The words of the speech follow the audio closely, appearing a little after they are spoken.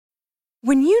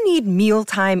When you need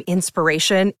mealtime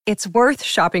inspiration, it's worth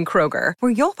shopping Kroger,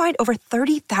 where you'll find over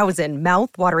 30,000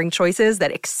 mouth-watering choices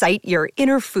that excite your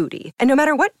inner foodie. And no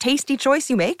matter what tasty choice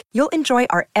you make, you'll enjoy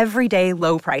our everyday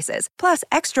low prices, plus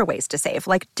extra ways to save,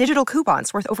 like digital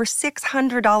coupons worth over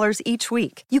 $600 each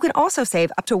week. You can also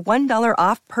save up to $1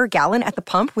 off per gallon at the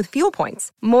pump with fuel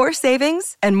points. More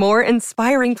savings and more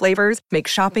inspiring flavors make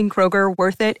shopping Kroger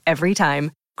worth it every time.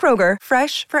 Kroger,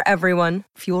 fresh for everyone.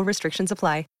 Fuel restrictions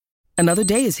apply. Another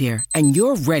day is here, and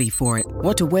you're ready for it.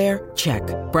 What to wear? Check.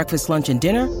 Breakfast, lunch, and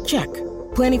dinner? Check.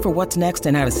 Planning for what's next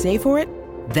and how to save for it?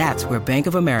 That's where Bank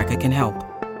of America can help.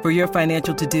 For your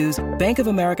financial to-dos, Bank of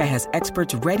America has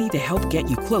experts ready to help get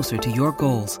you closer to your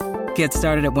goals. Get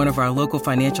started at one of our local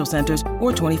financial centers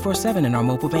or 24/7 in our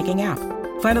mobile banking app.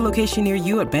 Find a location near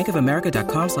you at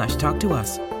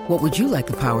bankofamerica.com/talktous. What would you like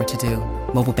the power to do?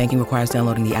 Mobile banking requires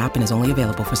downloading the app and is only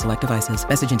available for select devices.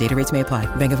 Message and data rates may apply.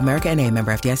 Bank of America N.A.,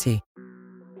 member FDIC.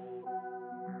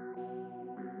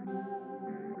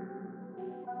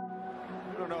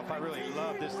 I don't know if I really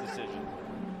love this decision.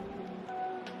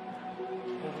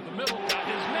 Over the middle, got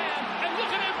his man, and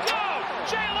look at him go!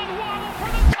 Jalen Waddle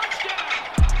for the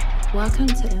touchdown! Welcome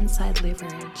to Inside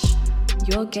Leverage,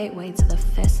 your gateway to the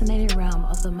fascinating realm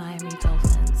of the Miami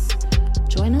Dolphins.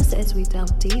 Join us as we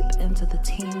delve deep into the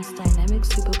team's dynamic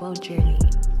Super Bowl journey.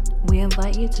 We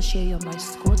invite you to share your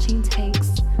most scorching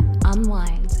takes,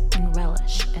 unwind, and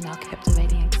relish in our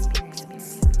captivating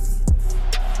experience.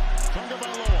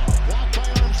 Blocked by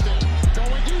Armstead.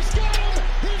 Going, he's got him!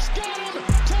 He's got him!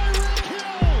 Tyreek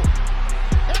Hill!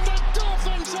 And the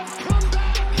Dolphins have come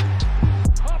back!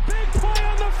 A big play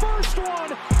on the first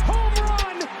one! Home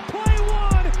run! Play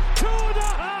one! To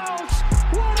the house!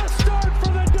 What a start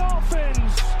for the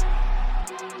Dolphins!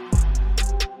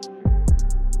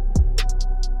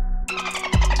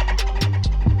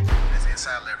 It's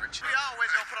Inside Leverage. We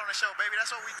always gonna put on the show, baby.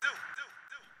 That's what we do.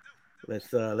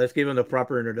 Let's give him the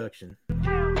proper introduction.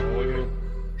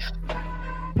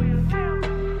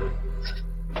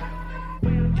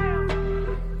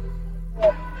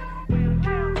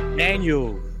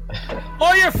 Daniel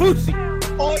Oyefusi.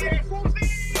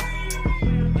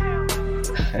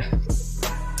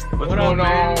 What's going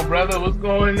on, brother? What's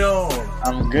going on?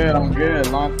 I'm good.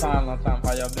 Long time.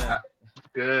 How y'all been?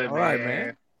 Good, All man. right,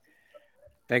 man.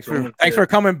 Thanks for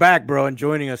coming back, bro, and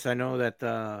joining us. I know that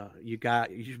I'm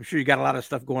sure you got a lot of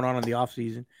stuff going on in the off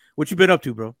season. What you been up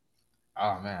to, bro?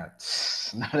 Oh man,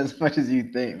 not as much as you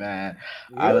think, man.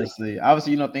 Really?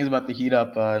 Obviously, things about to heat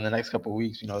up in the next couple of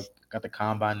weeks. Got the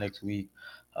combine next week.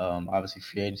 Obviously,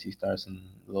 free agency starts in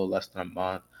a little less than a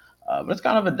month. But it's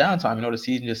kind of a downtime. The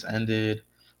season just ended.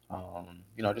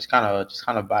 Just kind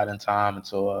of biding time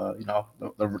until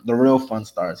the real fun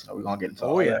starts. We're gonna get into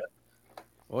all that.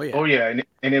 Oh yeah,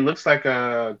 and it looks like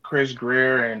Chris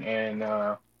Greer and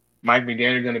Mike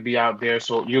McDaniel are going to be out there.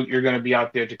 So you're going to be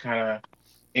out there to kind of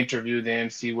interview them,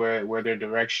 see where their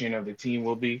direction of the team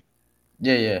will be.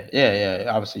 Yeah.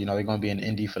 Obviously, they're going to be in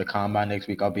Indy for the combine next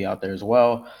week. I'll be out there as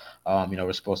well.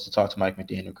 We're supposed to talk to Mike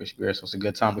McDaniel, Chris Greer, so it's a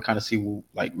good time to kind of see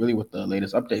really what the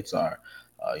latest updates are.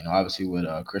 Obviously with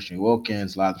Christian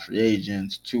Wilkins, a lot of the free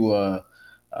agents, Tua,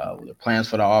 with the plans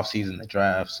for the offseason, the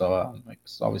draft. So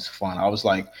it's always fun. I was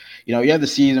like, you have the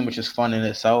season, which is fun in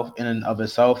and of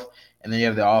itself. And then you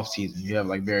have the offseason. You have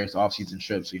various offseason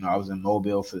trips. I was in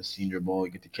Mobile for the Senior Bowl.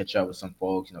 You get to catch up with some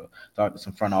folks, talk to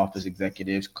some front office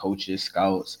executives, coaches,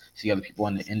 scouts, see other people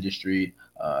in the industry.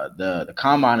 The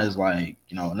combine is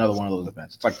another one of those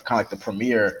events. It's kind of like the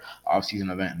premier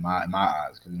offseason event in my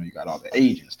eyes, because you got all the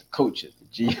agents, the coaches, the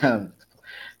GMs.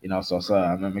 So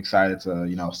I'm excited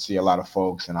to see a lot of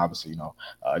folks, and obviously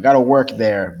got to work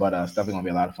there, but it's definitely gonna be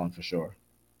a lot of fun for sure.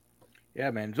 Yeah,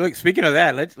 man. Look, speaking of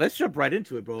that, let's jump right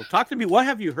into it, bro. Talk to me. What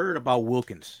have you heard about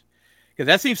Wilkins? Because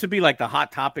that seems to be the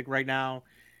hot topic right now.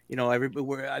 I think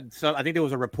there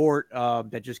was a report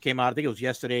that just came out. I think it was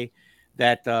yesterday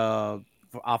that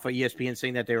off of ESPN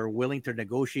saying that they were willing to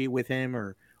negotiate with him,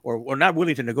 or not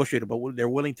willing to negotiate, but they're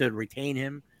willing to retain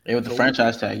him. Yeah, with the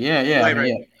franchise tag. Yeah. Right.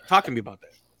 Yeah. Talk to me about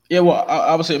that. Yeah, well,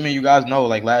 obviously, you guys know,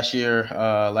 last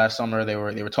summer, they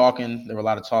were talking. There were a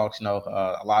lot of talks. A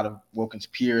lot of Wilkins'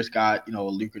 peers got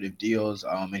lucrative deals,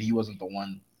 and he wasn't the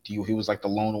one. He was the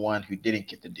lone one who didn't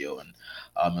get the deal, and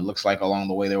it looks like along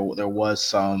the way there was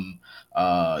some,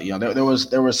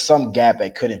 there was some gap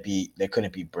that couldn't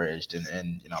be bridged,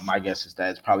 and my guess is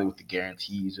that it's probably with the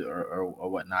guarantees or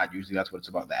whatnot. Usually that's what it's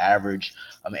about, the average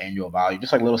annual value,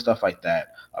 just little stuff like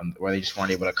that, where they just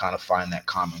weren't able to kind of find that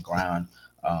common ground.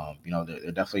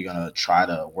 They're definitely going to try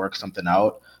to work something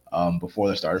out before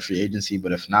the start of free agency.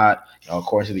 But if not,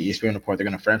 according to the ESPN report, they're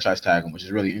going to franchise tag him, which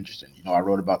is really interesting. I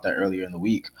wrote about that earlier in the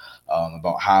week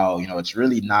about how, it's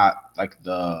really not like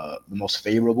the most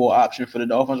favorable option for the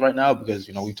Dolphins right now because,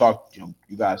 we talked,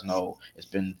 you guys know it's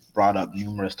been brought up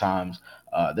numerous times.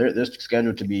 They're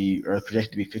scheduled to be or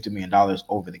projected to be $50 million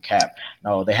over the cap.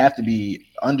 Now, they have to be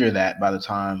under that by the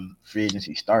time free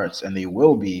agency starts, and they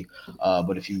will be.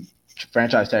 But if you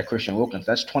franchise tag Christian Wilkins,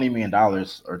 that's $20 million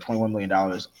or $21 million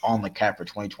on the cap for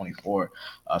 2024.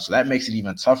 So that makes it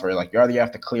even tougher. Like, you already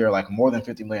have to clear like more than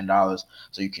 $50 million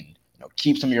so you can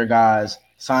keep some of your guys,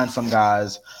 sign some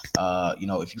guys.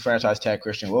 If you franchise tag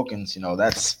Christian Wilkins,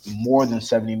 that's more than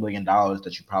 $70 million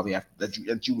that you probably have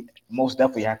that you most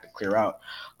definitely have to clear out.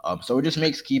 So it just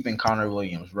makes keeping Connor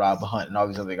Williams, Rob Hunt, and all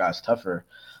these other guys tougher.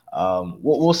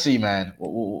 We'll see, man.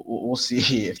 We'll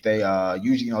see if they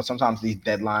usually, sometimes these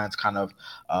deadlines kind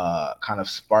of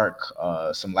spark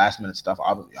some last minute stuff.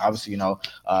 Obviously,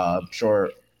 I'm sure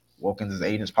Wilkins'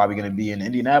 agent is probably going to be in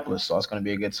Indianapolis, so it's going to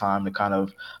be a good time to kind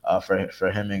of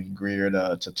for him and Greer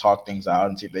to talk things out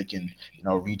and see if they can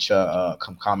reach a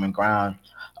common ground.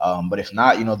 But if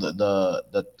not,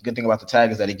 the good thing about the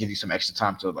tag is that it gives you some extra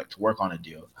time to work on a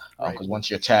deal. Because once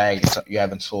you're tagged, you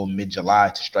have until mid-July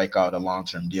to strike out a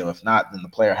long-term deal. If not, then the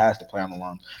player has to play on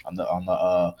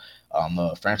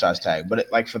the franchise tag.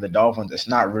 But for the Dolphins, it's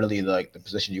not really the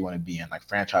position you want to be in, like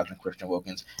franchising Christian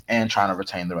Wilkins and trying to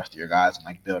retain the rest of your guys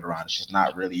and build around. It's just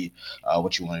not really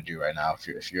what you want to do right now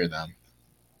if you're them.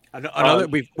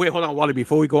 Wait, hold on, Wally.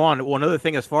 Before we go on, one other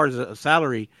thing as far as a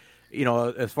salary.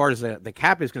 As far as the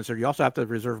cap is concerned, you also have to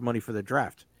reserve money for the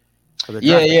draft.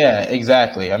 Yeah,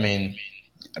 exactly. I mean,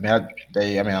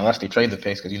 unless they trade the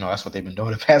picks, because that's what they've been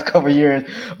doing the past couple of years.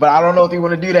 But I don't know if they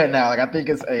want to do that now. I think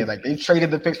it's they've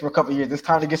traded the picks for a couple of years. It's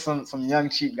time to get some young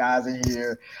cheap guys in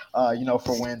here,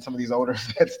 for when some of these older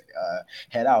vets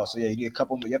head out. So yeah, you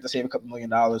have to save a couple $1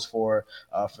 million for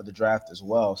the draft as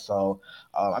well. So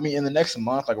in the next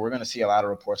month, we're going to see a lot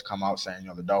of reports come out saying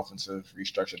the Dolphins have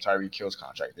restructured Tyreek Hill's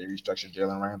contract, they restructured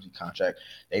Jalen Ramsey's contract,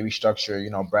 they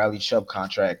restructured Bradley Chubb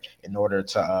contract in order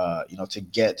to to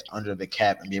get under the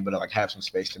cap and be able to have some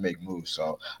space to make moves.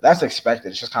 So that's expected.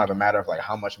 It's just kind of a matter of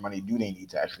how much money do they need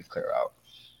to actually clear out.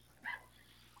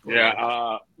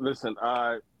 Yeah. Listen.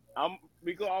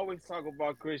 We can always talk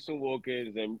about Christian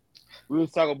Wilkins, and we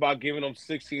was talking about giving them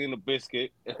 16 in a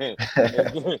biscuit, and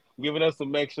giving us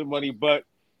some extra money. But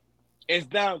it's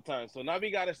downtime, so now we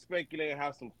got to speculate and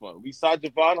have some fun. We saw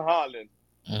Javon Holland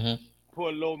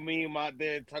put a little meme out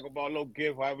there, talk about a little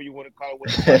gift, however you want to call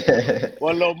it, or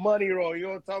a little money roll. You know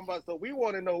what I'm talking about? So we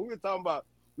want to know. We were talking about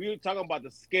the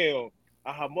scale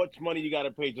of how much money you got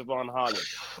to pay Javon Holland.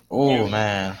 Oh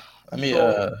man, let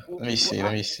me see.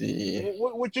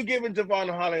 What you giving Javon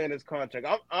Holland in his contract?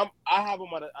 I have him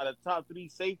at a top 3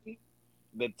 safety,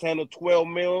 the 10 or 12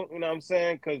 mil. You know what I'm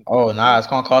saying? It's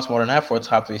gonna cost more than that for a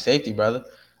top 3 safety, brother.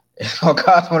 It's gonna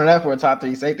cost more than that for a top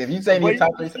 3 safety. If you say me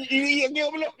top 3 safety, you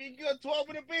give him 12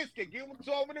 in a biscuit. Give him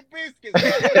 12 in a biscuit.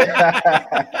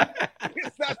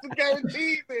 It's not some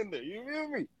guarantees in there. You feel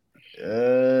me?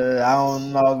 I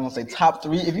don't know. I was gonna say top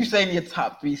 3. If you say me a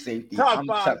top 3 safety, top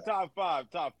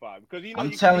five. Because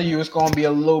I'm telling you, it's gonna be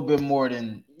a little bit more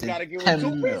than you gotta give 10 him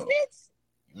 2 mil. biscuits.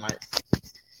 You might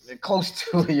close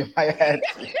to it. You might have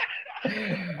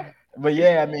to. But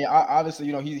yeah, obviously,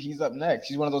 he's up next.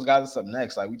 He's one of those guys that's up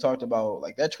next. We talked about,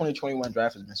 that 2021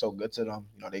 draft has been so good to them.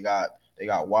 They got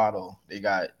Waddle, they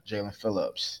got Jalen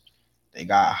Phillips, they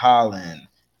got Holland.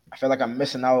 I feel like I'm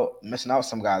missing out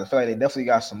some guys. I feel like they definitely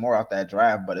got some more out that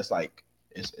draft, but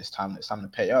it's time to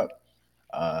pay up.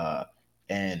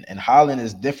 And Holland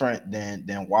is different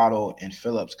than Waddle and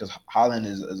Phillips because Holland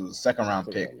is a second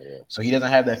round pick, so he doesn't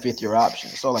have that 5th-year option.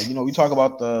 So we talk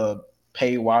about the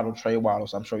pay Waddle, trade Waddle,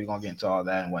 so I'm sure we're gonna get into all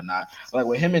that and whatnot. But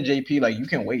with him and JP, you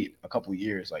can wait a couple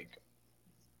years.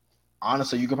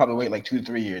 Honestly, you could probably wait 2 to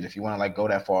 3 years if you want to go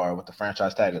that far with the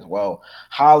franchise tag as well.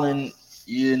 Holland,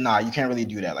 you can't really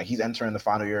do that. He's entering the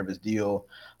final year of his deal.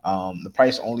 The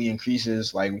price only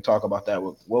increases. We talk about that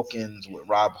with Wilkins, with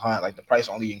Rob Hunt. The price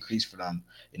only increased for them.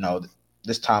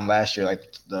 This time last year,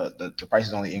 the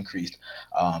prices only increased.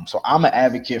 So I'm an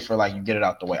advocate for you get it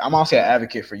out the way. I'm also an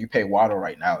advocate for you pay Waddle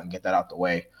right now and get that out the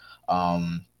way.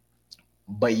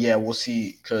 But yeah, we'll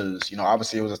see because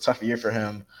obviously it was a tough year for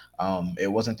him.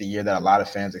 It wasn't the year that a lot of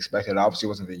fans expected. It obviously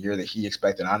wasn't the year that he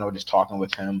expected. I know just talking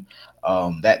with him,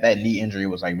 that knee injury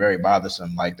was very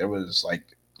bothersome. There was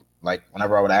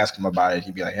whenever I would ask him about it,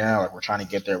 he'd be yeah, we're trying to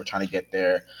get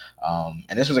there.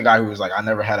 And this was a guy who was I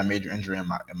never had a major injury in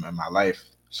my life.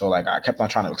 So I kept on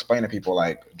trying to explain to people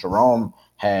Jerome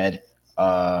had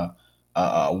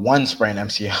one sprained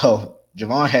MCL.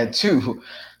 Javon had 2.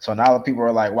 So now the people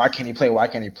are like, why can't he play? Why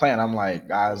can't he play? And I'm like,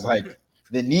 guys, like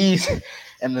the knees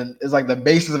and then it's like the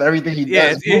basis of everything he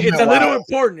Yeah, does. it's a little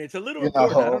important. It's a little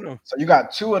important. I don't know. So you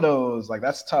got 2 of those, like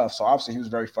that's tough. So obviously he was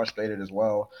very frustrated as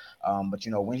well. But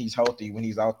when he's healthy, when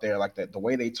he's out there, like the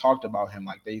way they talked about him,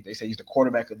 like they say he's the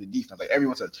quarterback of the defense. Like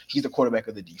everyone says he's the quarterback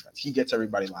of the defense. He gets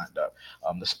everybody lined up.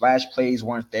 The splash plays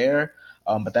weren't there.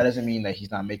 But that doesn't mean that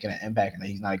he's not making an impact and that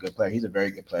he's not a good player. He's a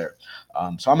very good player.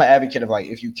 So I'm an advocate of like,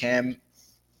 if you can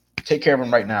take care of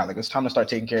him right now, like it's time to start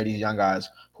taking care of these young guys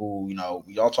who,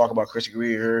 we all talk about Chris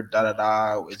Greer,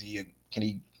 can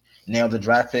he nail the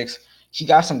draft picks? He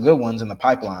got some good ones in the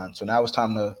pipeline. So now it's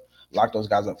time to lock those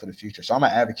guys up for the future. So I'm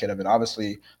an advocate of it.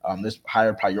 Obviously, there's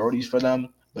higher priorities for them,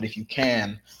 but if you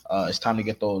can, it's time to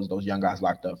get those young guys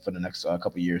locked up for the next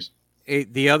couple of years.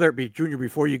 The other Junior,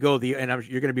 before you go, you're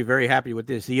going to be very happy with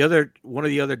this. One of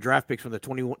the other draft picks from the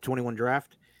 2021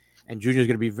 draft, and Junior's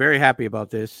going to be very happy about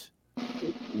this.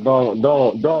 Don't.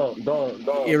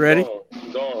 You ready?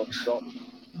 Don't.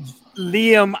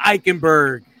 Liam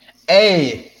Eichenberg.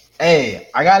 Hey,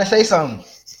 I gotta say something.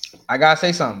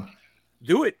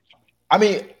 Do it. I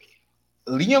mean,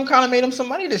 Liam kind of made him some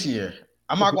money this year.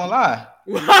 I'm not gonna lie.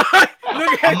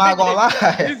 I'm not gonna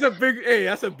lie. It's a big. Hey,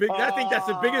 that's a big. I think that's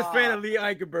the biggest fan of Lee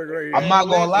Eichenberg right here. I'm not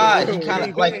gonna lie. He kind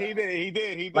of like he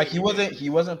did. Like he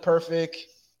wasn't perfect.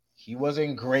 He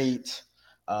wasn't great.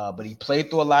 But he played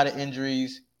through a lot of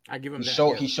injuries. I give him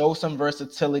He showed some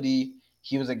versatility.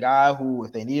 He was a guy who,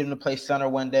 if they needed him to play center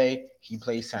one day, he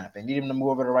played center. If they needed him to move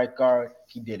over to right guard,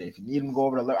 he did it. If you need him to go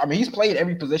over to left, I mean, he's played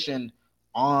every position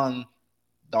on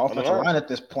the offensive line at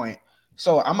this point.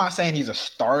 So I'm not saying he's a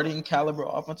starting caliber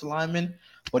offensive lineman,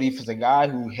 but if he's a guy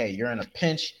who, hey, you're in a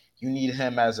pinch, you need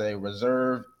him as a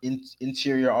reserve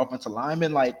interior offensive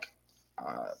lineman. Like,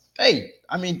 hey,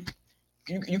 I mean,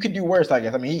 you could do worse, I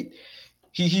guess. I mean,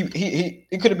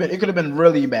 it could have been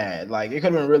really bad. Like, it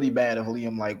could have been really bad if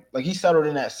Liam like he settled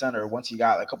in that center once he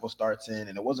got a couple starts in,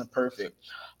 and it wasn't perfect.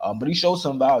 But he showed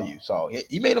some value, so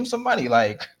he made him some money.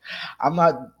 Like, I'm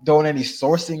not doing any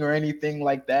sourcing or anything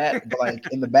like that, but like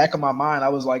in the back of my mind, I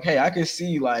was like, hey, I could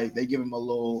see like they give him a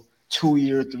little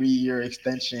 2-year, 3-year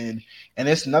extension, and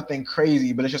it's nothing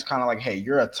crazy, but it's just kind of like, hey,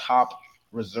 you're a top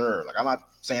reserve. Like, I'm not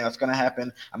saying that's gonna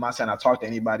happen. I'm not saying I talked to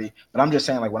anybody, but I'm just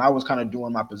saying, like, when I was kind of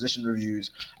doing my position reviews,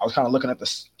 I was kind of looking at the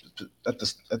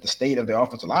state of the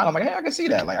offensive line. I'm like, hey, I can see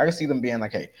that. Like, I can see them being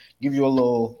like, hey, give you a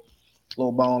little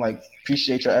bone, like,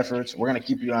 appreciate your efforts. We're gonna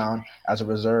keep you on as a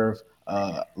reserve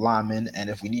lineman, and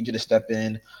if we need you to step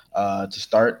in to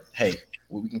start, hey,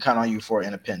 we can count on you for it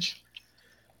in a pinch.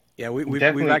 Yeah, we've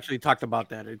actually talked about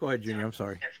that. Go ahead, Junior. I'm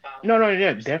sorry. No,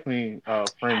 yeah, definitely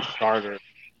fringe starter.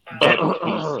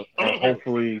 And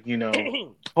hopefully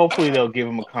they'll give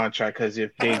him a contract, because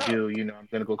if they do, I'm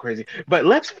gonna go crazy. But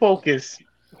let's focus.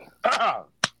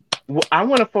 I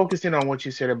want to focus in on what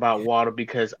you said about Waddle,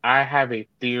 because I have a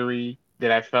theory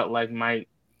that I felt like might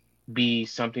be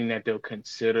something that they'll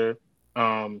consider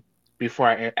before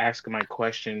I ask my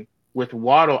question. With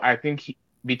Waddle, I think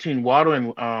between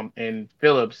Waddle and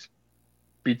Phillips,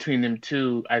 between them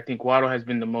two, I think Waddle has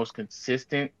been the most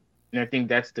consistent. And I think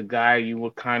that's the guy you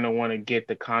would kind of want to get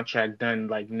the contract done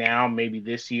like now, maybe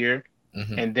this year.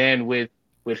 Mm-hmm. And then with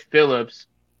Phillips,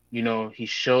 he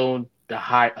showed the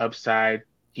high upside.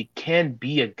 He can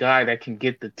be a guy that can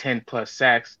get the 10+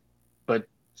 sacks, but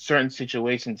certain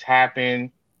situations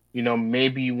happen.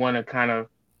 Maybe you want to kind of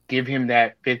give him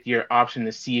that 5th-year option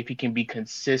to see if he can be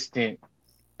consistent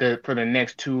for the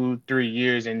next 2-3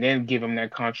 years, and then give him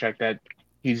that contract that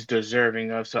he's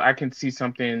deserving of. So I can see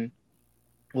something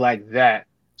like that.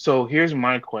 So here's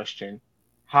my question.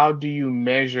 How do you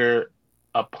measure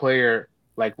a player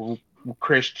like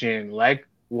Christian, like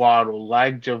Waddle,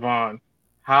 like Javon?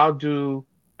 How do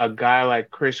a guy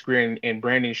like Chris Greer and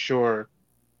Brandon Shore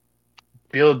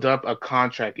build up a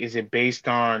contract? Is it based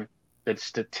on the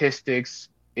statistics?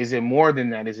 Is it more than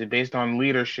that? Is it based on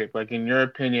leadership? Like, in your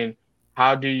opinion,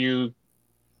 how do you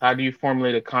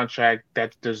formulate a contract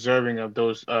that's deserving of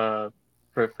those for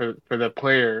the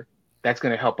player that's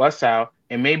going to help us out?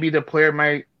 And maybe the player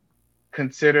might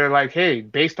consider, like, hey,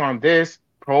 based on this,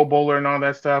 Pro Bowler and all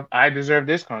that stuff, I deserve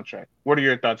this contract. What are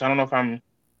your thoughts? I don't know if I'm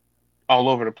all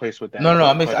over the place with that. No.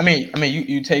 I mean,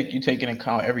 you take into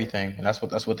account everything, and that's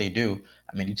what they do.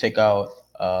 I mean, you take out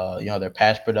their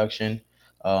past production.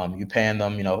 You paying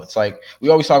them, it's like we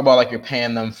always talk about, like, you're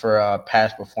paying them for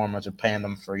past performance, or paying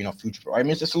them for future. I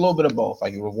mean, it's just a little bit of both.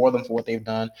 Like, you reward them for what they've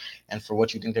done and for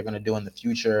what you think they're going to do in the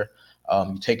future.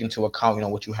 You take into account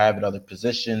what you have at other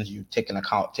positions. You take into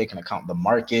account the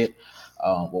market.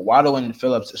 Well, Waddle and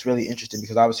Phillips, it's really interesting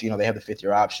because obviously, they have the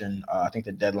 5th-year option. I think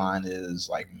the deadline is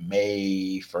like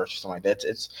May 1st or something like that.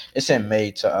 It's in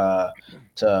May to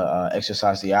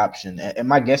exercise the option, and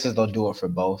my guess is they'll do it for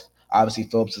both. Obviously,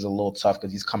 Phillips is a little tough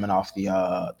because he's coming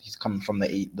from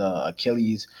the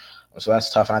Achilles, so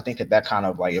that's tough. And I think that kind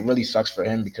of like it really sucks for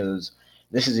him because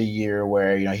this is a year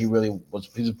where he was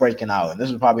breaking out, and this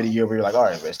is probably the year where you're like, all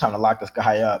right, it's time to lock this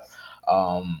guy up.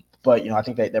 But I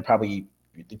think that they probably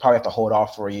have to hold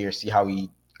off for a year, see how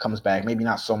he comes back. Maybe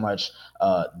not so much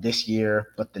this year,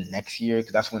 but the next year,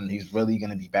 because that's when he's really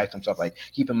going to be back to himself. Like,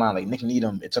 keep in mind, like Nick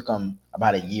Needham, it took him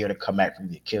about a year to come back from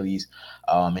the Achilles,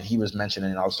 and he was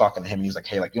mentioning, and I was talking to him, he was like,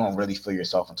 hey, like you don't really feel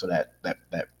yourself until that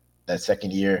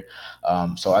second year.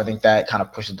 So I think that kind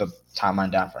of pushes the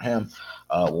timeline down for him.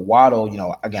 Waddle,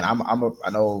 again, I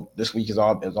know this week is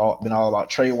all been all about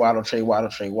Trey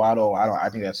Waddle. I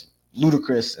think that's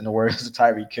ludicrous in the words of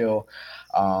Tyreek Hill.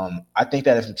 I think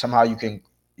that if somehow you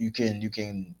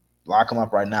can lock him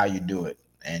up right now, you do it.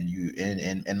 And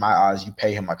in my eyes, you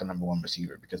pay him like a number 1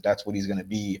 receiver because that's what he's going to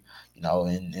be,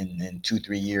 in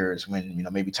 2-3 years when,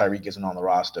 maybe Tyreek isn't on the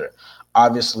roster.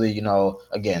 Obviously,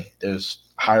 again, there's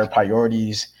higher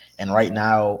priorities. And right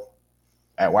now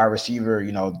at wide receiver,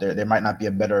 there might not be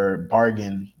a better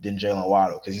bargain than Jalen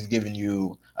Waddle because he's giving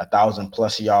you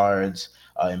 1,000+ yards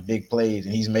in big plays,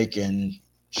 and he's making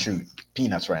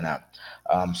peanuts right now.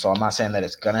 So I'm not saying that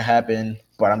it's gonna happen,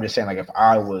 but I'm just saying, like, if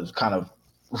I was kind of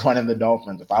running the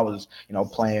Dolphins, if I was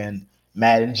playing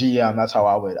Madden GM, that's how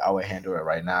I would handle it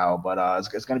right now. But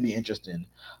it's gonna be interesting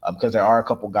because there are a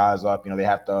couple guys up. They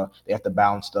have to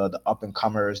balance the up and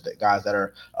comers, the guys that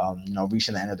are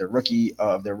reaching the end of their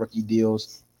rookie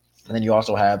deals. And then you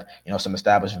also have, some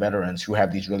established veterans who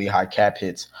have these really high cap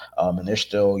hits, and they're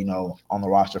still, on the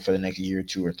roster for the next year,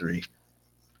 2 or 3.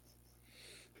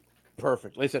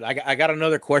 Perfect. Listen, I got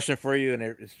another question for you, and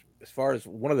as far as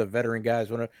one of the veteran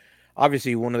guys,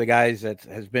 obviously one of the guys that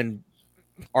has been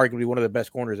arguably one of the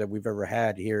best corners that we've ever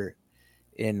had here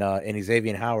in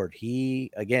Xavier Howard.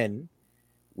 He again,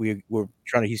 he's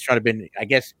trying to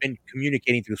been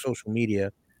communicating through social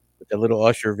media with the little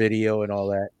Usher video and all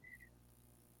that.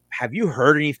 Have you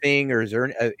heard anything, or is there?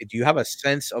 Do you have a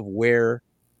sense of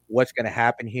what's going to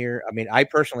happen here? I mean, I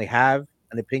personally have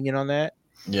an opinion on that.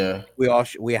 Yeah, we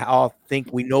all think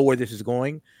we know where this is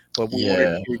going, but we wanted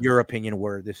to hear your opinion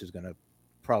where this is going to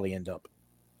probably end up.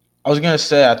 I was gonna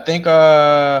say, I think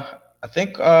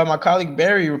my colleague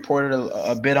Barry reported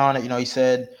a bit on it. He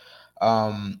said,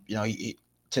 he,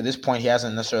 to this point, he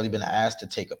hasn't necessarily been asked to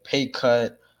take a pay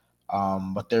cut.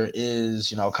 But there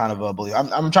is, kind of a belief.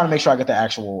 I'm trying to make sure I get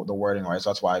the wording right. So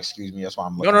that's why, excuse me. That's why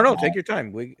I'm looking. No. Take your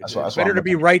time. It's better to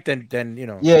be right than.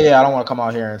 Yeah. I don't want to come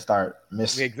out here and start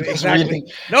exactly.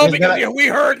 No, because we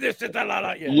heard this. You'll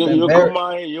come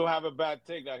out here. You'll have a bad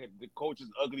take. Like the coach's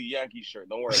ugly Yankee shirt.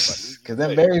 Don't worry about it. Because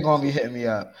then Barry's gonna be hitting me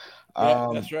up.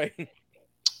 That's right.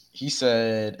 He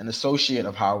said an associate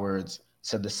of Howard's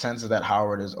said the sense is that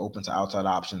Howard is open to outside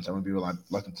options and would be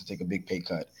reluctant to take a big pay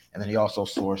cut. And then he also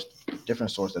sourced a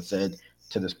different source that said,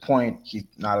 to this point, he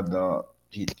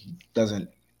doesn't,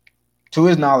 to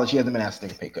his knowledge, he hasn't been asked to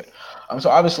take a pay cut.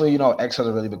 So obviously, X has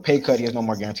a really big pay cut. He has no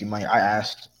more guaranteed money. I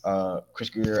asked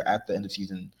Chris Greer at the end of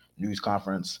season news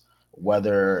conference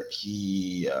whether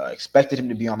he expected him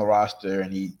to be on the roster,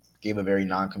 and he gave a very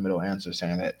non-committal answer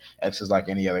saying that X is like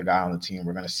any other guy on the team.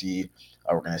 We're going to see,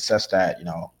 we're going to assess that,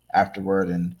 afterward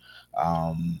and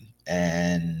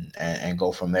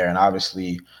go from there. And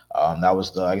obviously that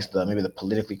was maybe the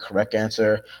politically correct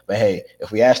answer. But hey,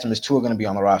 if we asked him, is Tua going to be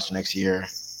on the roster next year?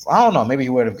 Well, I don't know. Maybe he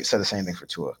would have said the same thing for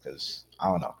Tua because I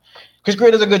don't know. Chris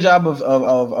Greer does a good job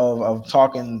of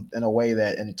talking in a way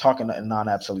and talking in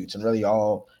non-absolutes and really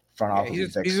all front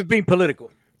office. He's just being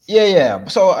political. Yeah.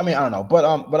 So I mean, I don't know, but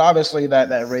obviously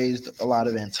that raised a lot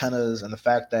of antennas, and the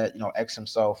fact that X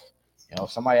himself. If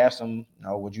somebody asked him,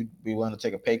 would you be willing to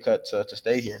take a pay cut to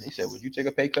stay here? And he said, would you take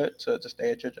a pay cut to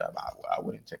stay at your job? I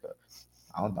wouldn't take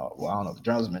I don't know. Well, I don't know. The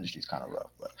journalism industry is kind of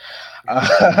rough, but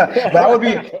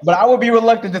but I would be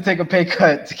reluctant to take a pay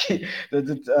cut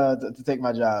to take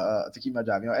my job, to keep my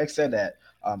job. X said that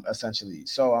essentially.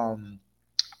 So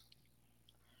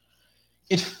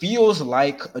it feels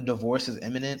like a divorce is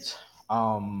imminent.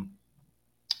 And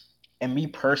me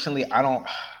personally,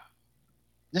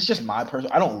 this is just my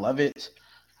personal. I don't love it.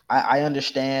 I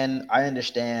understand.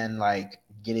 Like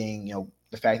getting,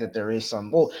 the fact that there is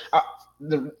some. Well,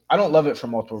 I don't love it for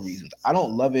multiple reasons. I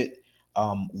don't love it.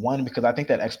 One, because I think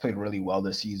that X played really well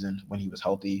this season when he was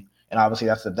healthy, and obviously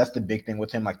that's the big thing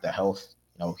with him, like the health.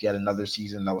 he had another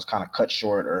season that was kind of cut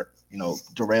short or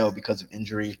derailed because of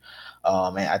injury.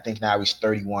 And I think now he's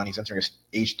 31. He's entering his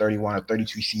age 31 or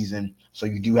 32 season. So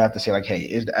you do have to say, like,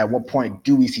 hey, at what point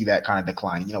do we see that kind of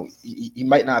decline? He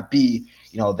might not be,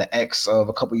 the X of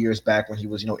a couple years back when he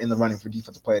was, in the running for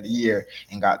Defensive Player of the Year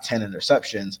and got 10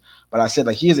 interceptions. But I said,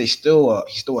 like, he's still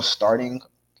a starting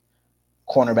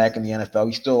cornerback in the NFL.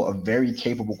 He's still a very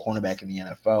capable cornerback in the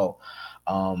NFL.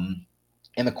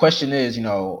 And the question is,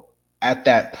 at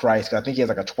that price, 'cause I think he has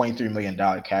like a $23 million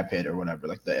cap hit or whatever,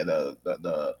 like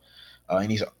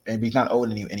and he's not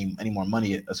owed any more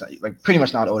money, like pretty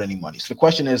much not owed any money. So the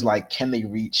question is, like, can they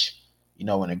reach,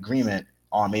 an agreement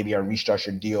on maybe a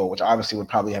restructured deal, which obviously would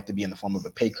probably have to be in the form of a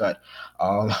pay cut.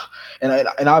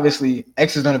 And obviously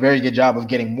X has done a very good job of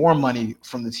getting more money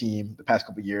from the team the past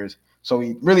couple of years. So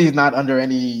he really is not under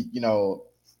any,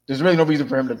 there's really no reason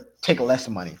for him to take less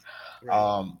money.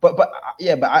 Right. But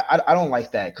I don't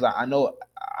like that, because I know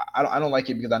I don't like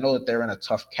it because I know that they're in a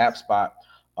tough cap spot.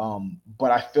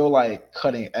 But I feel like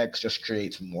cutting X just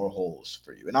creates more holes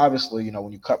for you. And obviously,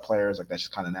 when you cut players, like, that's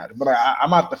just kind of natural. But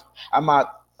I'm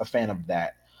not a fan of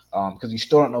that, because you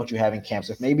still don't know what you have in Cam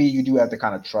Smith. Maybe you do have to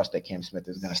kind of trust that Cam Smith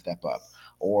is going to step up,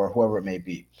 or whoever it may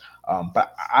be.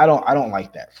 But I don't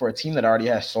like that for a team that already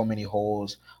has so many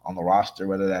holes on the roster,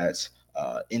 whether that's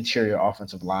interior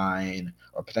offensive line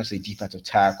or potentially defensive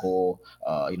tackle.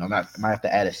 Might have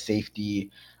to add a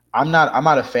safety. I'm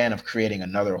not a fan of creating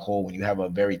another hole when you have a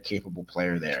very capable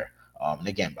player there. And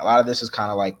again, a lot of this is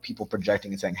kind of like people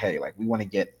projecting and saying, hey, like, we want to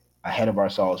get ahead of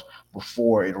ourselves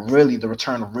before the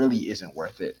return really isn't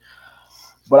worth it.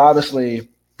 But obviously,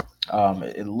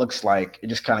 it looks like it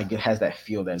just kind of has that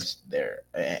feel that's there.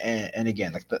 And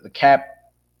again, like, the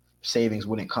cap savings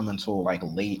wouldn't come until like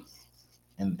late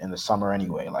in the summer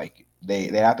anyway. Like, they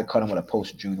have to cut him with a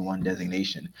post June 1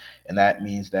 designation, and that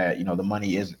means that the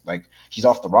money is, like, he's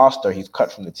off the roster, he's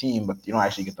cut from the team, but you don't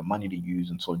actually get the money to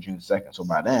use until June 2nd. So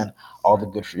by then, all the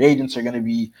good free agents are going to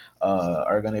be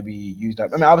used up.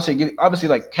 I mean, obviously,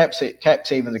 like, cap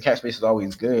savings and cap space is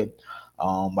always good,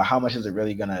 but how much is it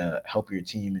really going to help your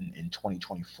team in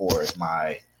 2024? Is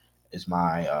my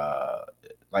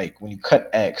like, when you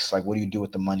cut X, like, what do you do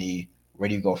with the money? Where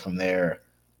do you go from there?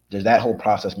 Does that whole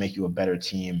process make you a better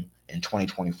team in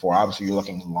 2024? Obviously, you're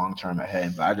looking long term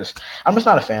ahead, but I'm just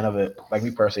not a fan of it. Like,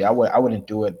 me personally, I wouldn't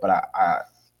do it, but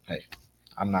hey,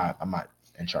 I'm not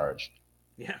in charge.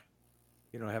 Yeah,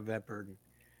 you don't have that burden.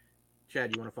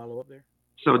 Chad, you want to follow up there?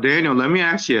 So, Daniel, let me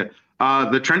ask you.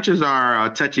 The trenches are a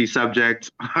touchy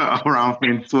subject around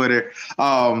in Twitter.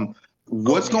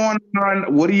 What's going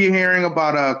on? What are you hearing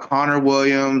about Connor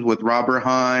Williams with Robert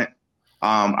Hunt?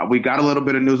 We got a little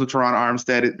bit of news with Teron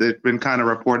Armstead. It's been kind of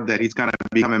reported that he's going to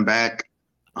be coming back.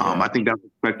 I think that's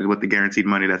expected with the guaranteed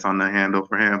money that's on the handle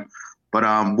for him. But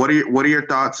what are your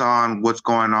thoughts on what's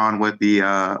going on with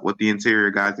the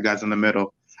interior guys, the guys in the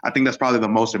middle? I think that's probably the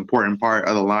most important part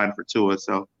of the line for Tua.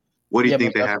 So, what do you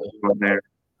think they have going there?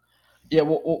 Yeah,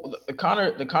 well, the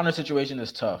Connor situation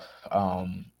is tough,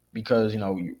 because if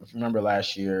you remember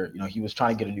last year, he was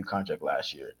trying to get a new contract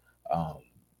last year.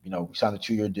 We signed a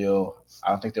 2-year deal. I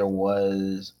don't think there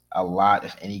was a lot,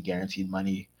 if any, guaranteed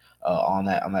money on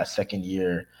that second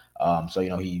year. So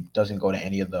he doesn't go to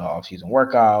any of the offseason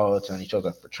workouts, and he shows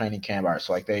up for training camp. All right,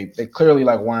 so, like, they clearly,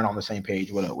 like, weren't on the same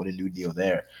page with a new deal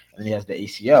there. And then he has the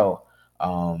ACL.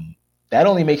 That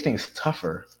only makes things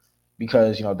tougher,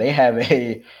 because they have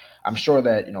I'm sure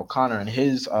that Connor and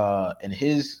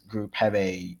his group have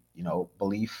a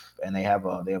belief, and they have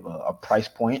a price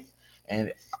point,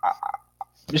 and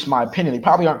just my opinion, they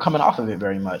probably aren't coming off of it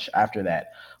very much after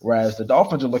that. Whereas the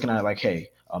Dolphins are looking at it like, hey,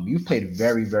 you've played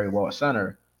very, very well at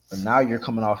center, but now you're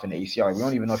coming off an ACL. Like, we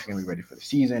don't even know if you're going to be ready for the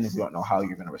season. If we don't know how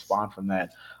you're going to respond from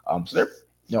that. So they're,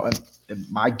 and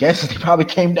my guess is they probably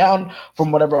came down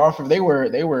from whatever offer they were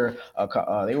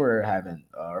having,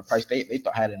 or price they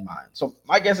thought had in mind. So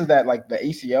my guess is that, like, the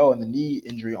ACL and the knee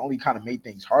injury only kind of made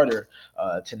things harder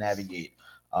to navigate.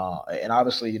 And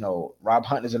obviously, Rob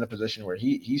Hunt is in a position where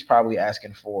he's probably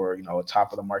asking for, a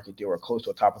top of the market deal or close to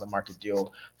a top of the market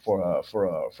deal for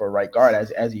a right guard,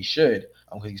 as he should,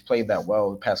 because he's played that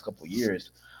well the past couple of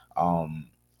years.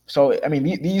 So I mean,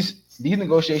 these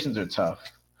negotiations are tough.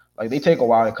 Like, they take a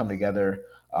while to come together.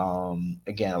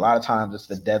 Again, a lot of times it's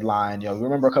the deadline.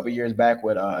 Remember a couple of years back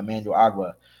with Emmanuel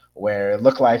Agba, where it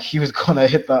looked like he was going to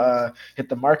hit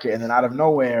the market, and then out of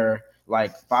nowhere,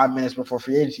 like 5 minutes before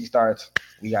free agency starts,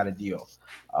 we got a deal.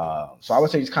 So I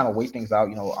would say just kind of wait things out.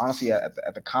 Honestly,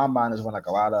 at the combine is when, like,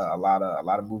 a lot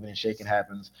of moving and shaking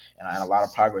happens, and a lot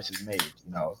of progress is made.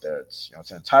 It's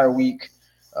an entire week.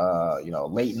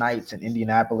 Late nights in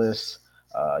Indianapolis.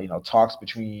 talks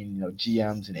between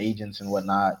GMs and agents and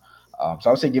whatnot. So I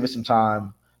would say give it some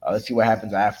time. Let's see what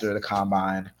happens after the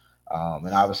combine.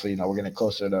 And obviously, we're getting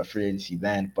closer to free agency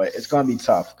then, but it's going to be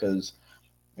tough because,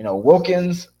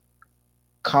 Wilkins,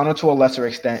 Connor to a lesser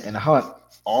extent, and Hunt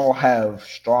all have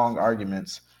strong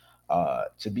arguments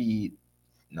to be,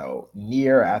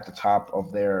 near at the top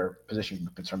of their position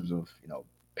in terms of,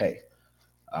 pay.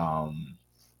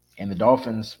 And the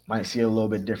Dolphins might see it a little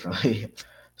bit differently.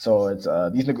 So it's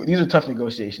these are tough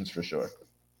negotiations for sure.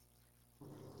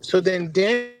 So then,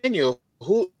 Daniel,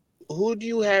 who do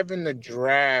you have in the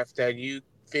draft that you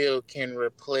feel can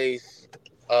replace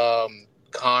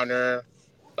Connor?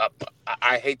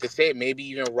 I hate to say it, maybe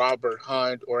even Robert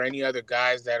Hunt or any other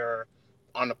guys that are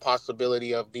on the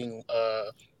possibility of being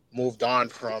moved on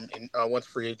from once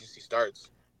free agency starts.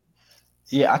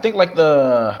 Yeah, I think kind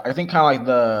of like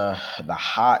the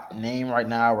hot name right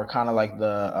now. We're kind of like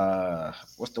the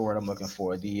what's the word I'm looking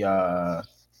for? The I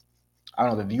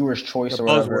don't know, the viewer's choice The or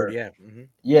buzzword, whatever. yeah. Mm-hmm.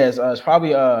 Yeah, it's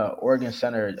probably Oregon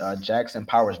center Jackson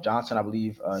Powers Johnson, I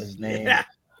believe his name. Yeah.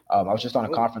 I was just on a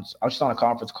conference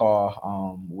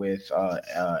call with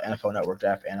NFL Network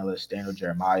draft analyst Daniel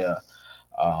Jeremiah,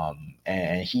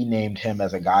 and he named him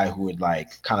as a guy who would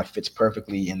like kind of fits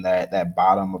perfectly in that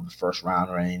bottom of the first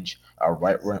round range,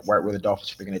 right where the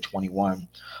Dolphins are picking at 21,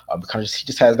 because he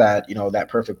just has that that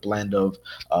perfect blend of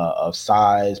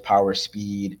size, power,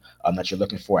 speed that you're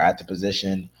looking for at the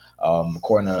position.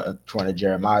 According to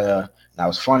Jeremiah, and I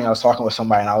was funny. I was talking with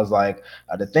somebody, and I was like,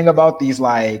 the thing about these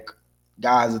like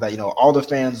guys is that all the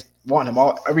fans want him.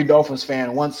 Every Dolphins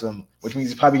fan wants him, which means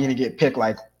he's probably going to get picked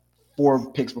like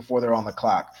 4 picks before they're on the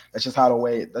clock. That's just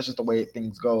the way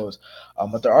things goes.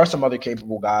 But there are some other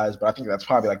capable guys, but I think that's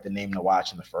probably like the name to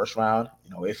watch in the first round.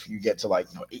 If you get to like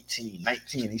 18,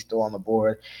 19, he's still on the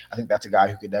board. I think that's a guy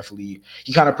who could definitely.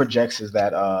 He kind of projects as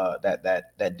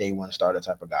that day one starter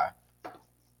type of guy.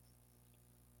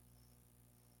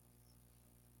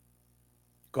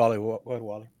 Golly, go ahead,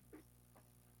 Wally.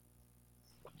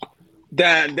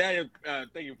 Daniel,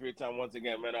 thank you for your time once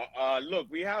again, man. Look,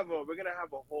 we're gonna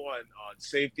have a whole on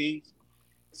safety.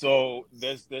 So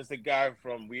there's a guy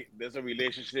there's a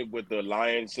relationship with the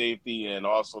Lions safety and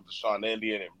also Deshaun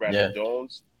Elliott and Brandon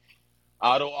Jones.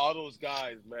 Out of all those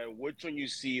guys, man, which one you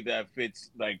see that fits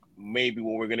like maybe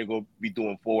what we're gonna go be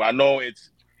doing forward? I know it's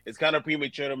kind of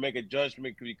premature to make a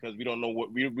judgment because we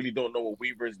really don't know what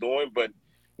Weaver's doing, but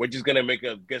we're just gonna make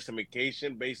a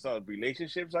guesstimation based on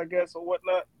relationships, I guess, or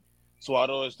whatnot. So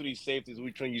out of those 3 safeties,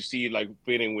 which one you see like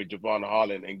fitting with Javon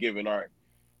Holland and given our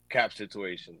cap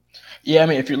situation? Yeah, I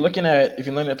mean, if you're looking at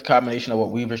the combination of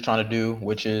what Weaver's trying to do,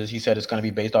 which is he said it's going to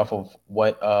be based off of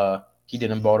what he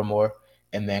did in Baltimore,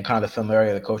 and then kind of the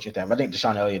familiarity of the coaching staff. I think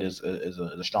Deshaun Elliott is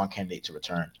a strong candidate to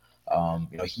return.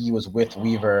 He was with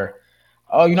Weaver.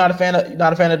 Oh, you're not a fan of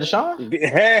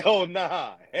Deshaun? Hell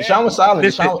nah. Deshaun was solid.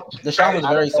 Deshaun was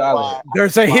very solid.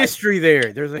 There's a history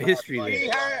there.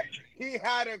 He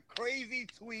had a crazy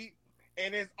tweet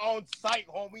and it's on site,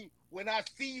 homie. When I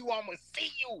see you, I'ma see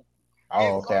you.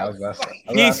 Oh, okay.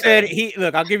 He said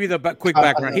look. I'll give you the quick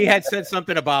background. He had said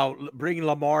something about bringing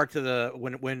Lamar to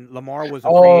when Lamar was.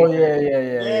 Oh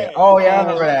yeah. Oh yeah, I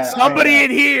remember that. Somebody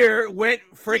in here went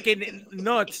freaking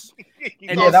nuts.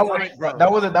 And yeah, that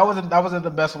wasn't the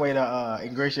best way to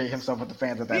ingratiate himself with the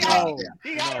fans at that time.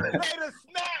 He had a snap.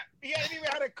 He hadn't even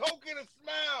had a coke and a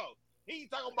smile. He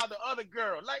talking about the other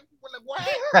girl. Like what?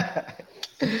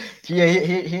 Yeah,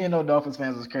 he ain't no Dolphins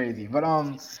fans was crazy. But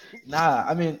nah,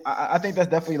 I mean, I think that's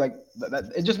definitely like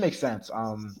that. It just makes sense.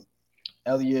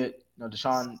 Elliott,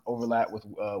 Deshaun overlapped with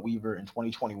Weaver in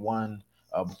 2021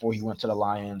 before he went to the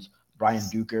Lions. Brian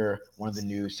Duker, one of the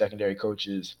new secondary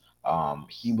coaches,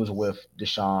 he was with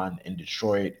Deshaun in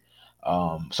Detroit.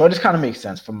 So it just kind of makes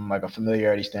sense from like a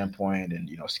familiarity standpoint and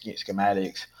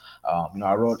schematics.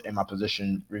 I wrote in my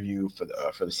position review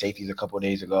for the safeties a couple of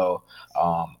days ago.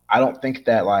 I think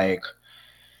that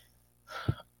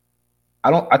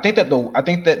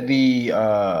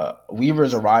the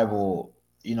Weaver's arrival,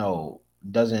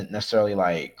 doesn't necessarily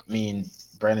like mean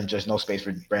Brandon just no space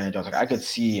for Brandon Jones. Like I could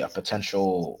see a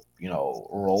potential,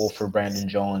 role for Brandon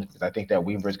Jones because I think that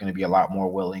Weaver is going to be a lot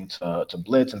more willing to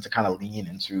blitz and to kind of lean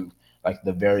into like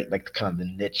the kind of the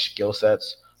niche skill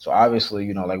sets. So obviously,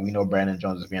 we know Brandon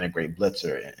Jones is being a great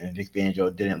blitzer, and Vic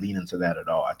Fangio didn't lean into that at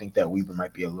all. I think that Weaver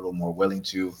might be a little more willing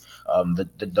to.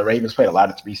 The Ravens played a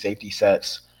lot of 3 safety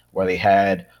sets where they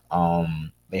had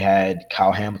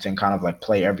Kyle Hamilton kind of like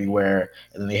play everywhere,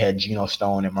 and then they had Geno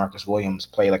Stone and Marcus Williams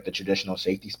play like the traditional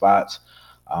safety spots.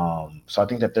 So I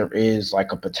think that there is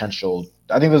like a potential.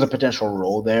 I think there's a potential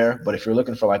role there. But if you're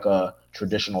looking for like a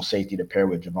traditional safety to pair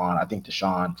with Javon, I think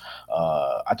Deshaun.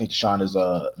 I think Deshaun is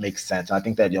makes sense. I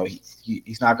think that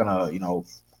he's not gonna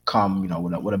come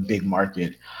with a big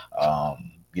market.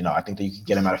 I think that you can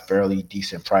get him at a fairly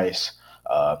decent price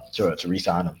to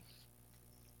re-sign him.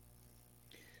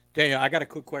 Daniel, I got a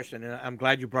quick question, and I'm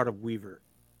glad you brought up Weaver.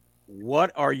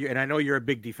 What are you? And I know you're a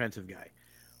big defensive guy.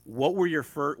 What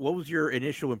was your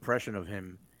initial impression of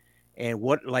him, and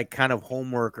what like kind of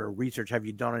homework or research have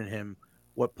you done on him?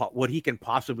 What he can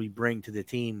possibly bring to the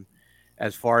team,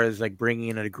 as far as like bringing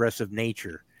in an aggressive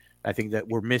nature? I think that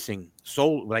we're missing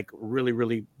really,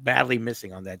 really badly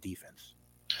missing on that defense.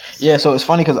 Yeah, so it's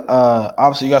funny because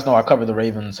obviously you guys know I covered the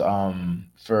Ravens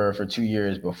for 2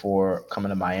 years before coming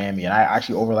to Miami, and I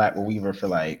actually overlapped with Weaver for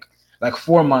like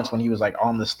 4 months when he was like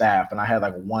on the staff, and I had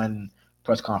like one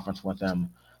press conference with him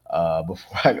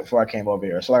before I came over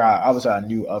here. So like obviously I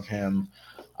knew of him,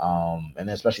 and then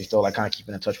especially still like kind of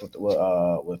keeping in touch with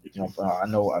I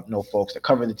know folks that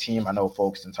cover the team, I know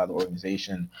folks inside the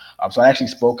organization. So I actually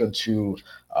spoken to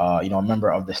a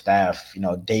member of the staff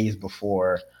days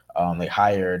before they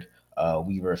hired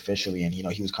Weaver officially, and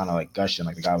he was kind of like gushing,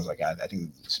 like the guy was like, I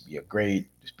think this would be a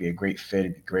great fit,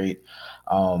 it'd be great.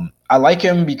 I like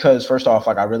him because first off,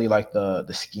 like I really like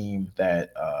the scheme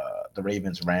that the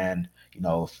Ravens ran,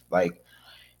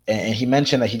 and he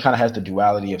mentioned that he kind of has the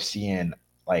duality of seeing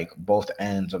like both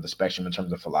ends of the spectrum in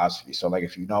terms of philosophy. So like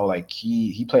if like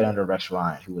he played under Rex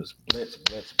Ryan, who was blitz,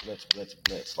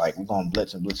 like we're going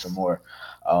blitz and blitz some more.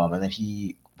 And then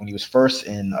when he was first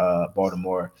in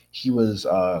Baltimore, he was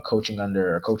coaching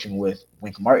with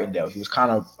Wink Martindale. He was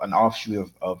kind of an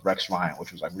offshoot of Rex Ryan,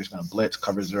 which was like we're just gonna blitz,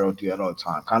 cover zero, do that all the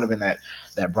time, kind of in that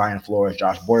Brian Flores,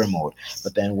 Josh Boyer mode.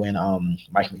 But then when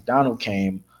Mike Macdonald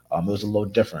came, it was a little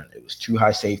different. It was 2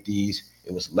 high safeties.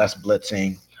 It was less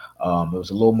blitzing. It was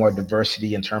a little more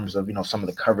diversity in terms of some of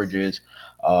the coverages.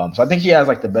 So I think he has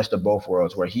like the best of both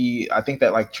worlds. Where I think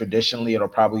that like traditionally it'll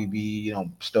probably be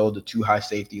still the 2 high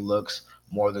safety looks,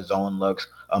 more of the zone looks.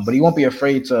 But he won't be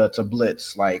afraid to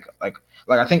blitz. Like I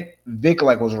think Vic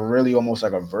like was really almost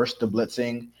like averse to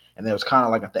blitzing, and then it was kind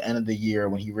of like at the end of the year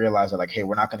when he realized that like, hey,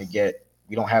 we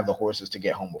don't have the horses to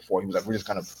get home before. He was like,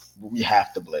 we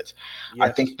have to blitz. Yes.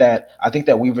 I think that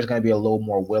Weaver's going to be a little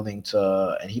more willing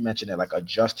to, and he mentioned it, like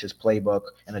adjust his playbook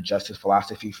and adjust his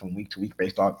philosophy from week to week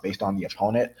based on the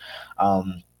opponent. I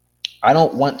know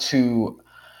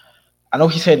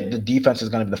he said the defense is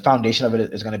going to be the foundation of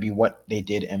it is going to be what they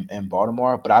did in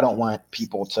Baltimore, but I don't want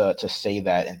people to say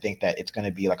that and think that it's going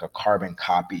to be like a carbon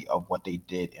copy of what they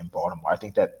did in Baltimore. I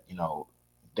think that,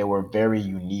 there were very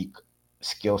unique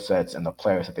skill sets and the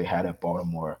players that they had at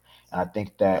Baltimore. And I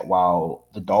think that while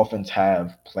the Dolphins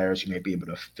have players who may be able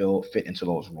to fit into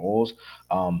those roles,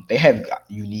 they have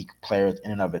unique players in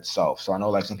and of itself. So I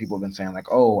know like some people have been saying like,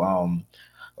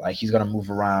 like he's going to move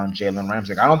around Jalen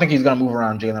Ramsey. Like, I don't think he's going to move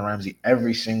around Jalen Ramsey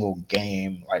every single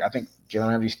game. Like I think Jalen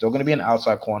Ramsey's still going to be an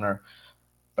outside corner,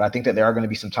 but I think that there are going to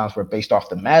be some times where based off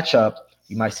the matchup,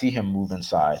 you might see him move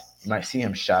inside. You might see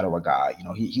him shadow a guy.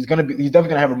 He's definitely going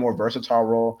to have a more versatile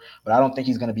role, but I don't think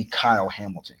he's going to be Kyle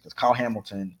Hamilton because Kyle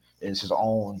Hamilton is his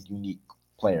own unique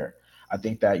player. I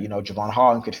think that, Javon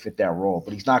Holland could fit that role,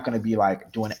 but he's not going to be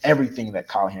like doing everything that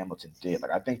Kyle Hamilton did.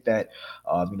 Like I think that,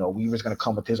 Weaver's going to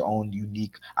come with his own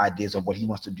unique ideas of what he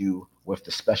wants to do with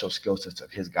the special skill sets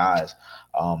of his guys.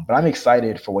 But I'm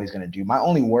excited for what he's going to do. My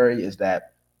only worry is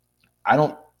that I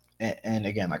don't, and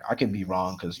again, like I could be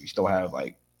wrong because we still have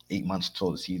like 8 months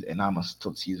till the season and 9 months till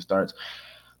the season starts.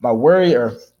 My worry,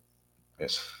 or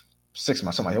it's 6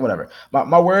 months, something like that, whatever.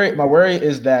 My worry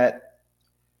is that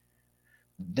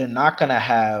they're not going to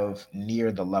have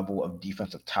near the level of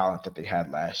defensive talent that they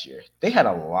had last year. They had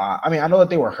a lot. I mean, I know that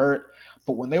they were hurt,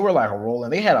 but when they were like rolling,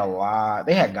 they had a lot.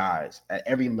 They had guys at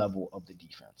every level of the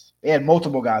defense. They had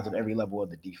multiple guys at every level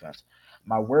of the defense.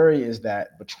 My worry is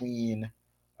that between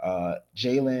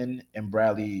Jalen and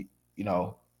Bradley,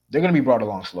 they're going to be brought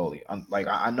along slowly.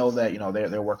 I know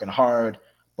that, they're working hard,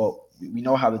 but we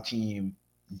know how the team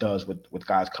does with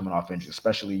guys coming off injury,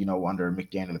 especially, under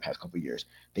McDaniel the past couple of years.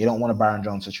 They don't want a Byron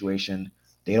Jones situation.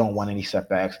 They don't want any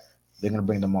setbacks. They're going to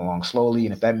bring them along slowly.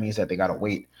 And if that means that they got to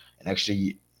wait an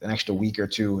extra week or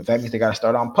two, if that means they got to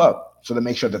start on PUP, so to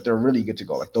make sure that they're really good to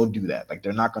go, like they'll do that. Like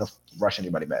they're not going to rush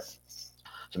anybody back.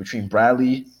 So between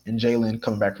Bradley and Jalen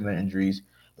coming back from their injuries,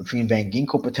 between Van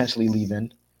Ginkel potentially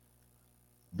leaving,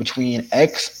 between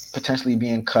X potentially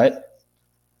being cut,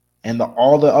 and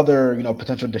all the other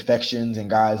potential defections and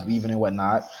guys leaving and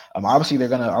whatnot, obviously they're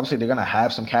gonna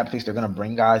have some cap space. They're gonna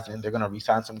bring guys in. They're gonna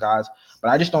re-sign some guys, but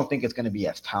I just don't think it's gonna be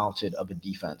as talented of a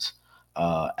defense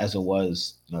as it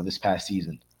was, this past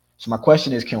season. So my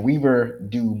question is, can Weaver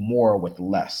do more with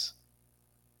less?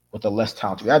 With a less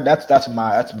talented, that's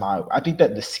my. I think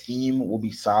that the scheme will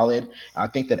be solid. I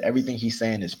think that everything he's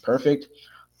saying is perfect,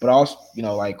 but also,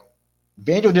 like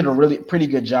Banjo did a really pretty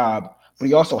good job, but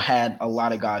he also had a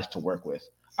lot of guys to work with.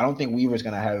 I don't think Weaver's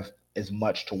going to have as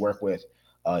much to work with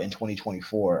in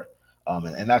 2024,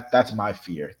 and that's my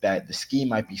fear, that the scheme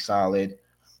might be solid,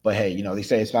 but hey, they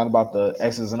say it's not about the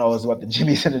X's and O's, it's about the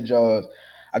Jimmys and the Joes.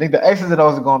 I think the X's and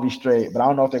O's are going to be straight, but I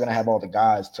don't know if they're going to have all the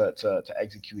guys to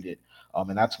execute it.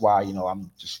 And that's why,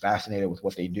 I'm just fascinated with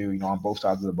what they do, on both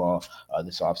sides of the ball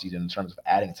this offseason in terms of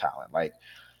adding talent. Like,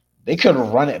 they could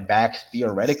run it back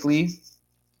theoretically,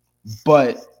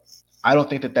 but I don't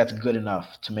think that that's good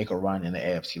enough to make a run in the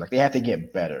AFC. Like, they have to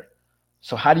get better.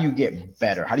 So how do you get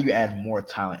better? How do you add more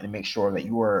talent and make sure that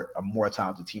you are a more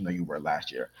talented team than you were last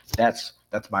year? That's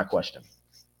my question.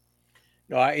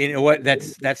 You know what?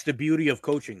 That's the beauty of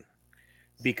coaching,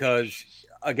 because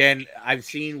again, I've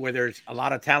seen where there's a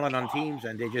lot of talent on teams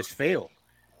and they just fail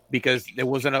because there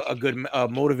wasn't a good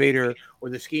motivator, or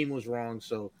the scheme was wrong.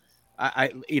 So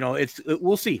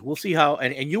we'll see how,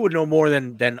 and you would know more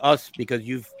than us, because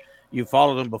you've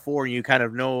followed them before and you kind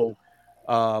of know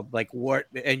like what,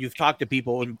 and you've talked to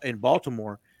people in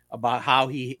Baltimore about how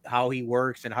he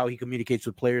works and how he communicates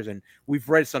with players, and we've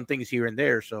read some things here and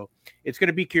there. So it's going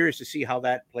to be curious to see how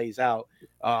that plays out.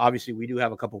 Obviously, we do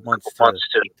have a couple months to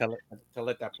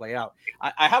let that play out.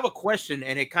 I have a question,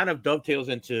 and it kind of dovetails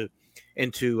into.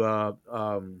 I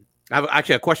have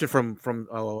actually a question from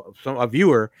a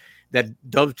viewer that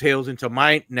dovetails into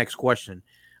my next question.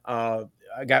 I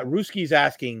got Ruski's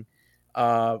asking.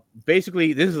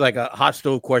 Basically, this is like a hot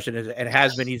stove question. It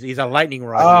has been. He's a lightning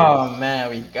rod. Oh here. Man,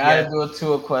 we gotta do a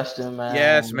Tua question, man.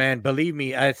 Yes, man. Believe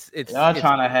me, it's y'all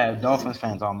trying to have Dolphins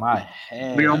fans on my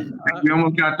head. We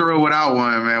almost got through without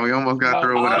one, man. We almost got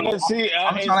through without one.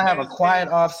 I'm trying to have a quiet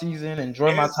off season,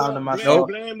 enjoy my time to myself.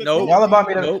 Nope. Y'all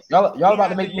about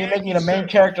to make me the main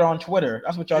character on Twitter.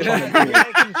 That's what y'all trying to do.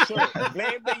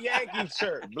 Blame the Yankees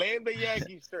shirt. Blame the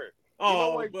Yankees shirt.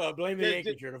 Oh, blame the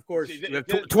Yankee shirt, of course. You have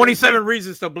 27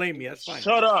 reasons to blame me. That's fine.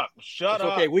 Shut up. Shut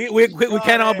up. Okay, we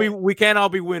can't all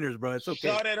be winners, bro. It's okay.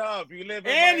 Shut it up. You live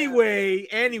in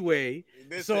anyway.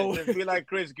 Listen, just be like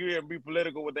Chris Greer and be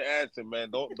political with the answer,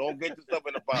 man. Don't get yourself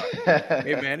in the pot.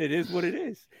 Hey, man, it is what it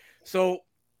is. So,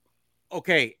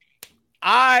 okay,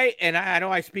 I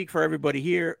know I speak for everybody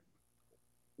here.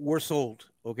 We're sold.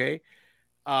 Okay,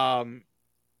 some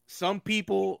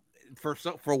people,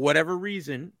 for whatever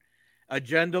reason,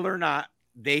 agenda or not,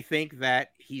 they think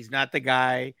that he's not the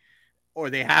guy, or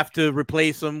they have to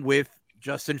replace him with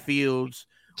Justin Fields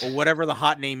or whatever the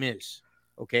hot name is.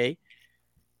 Okay.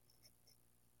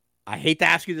 I hate to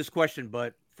ask you this question,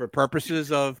 but for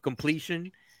purposes of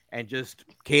completion and just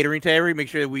catering to make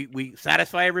sure that we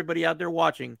satisfy everybody out there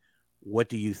watching, what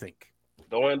do you think?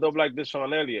 Don't end up like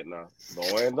Deshaun Elliott now.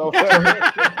 Don't end up.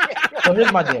 So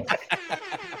here's my deal.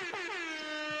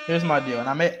 Here's my deal, and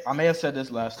I may have said this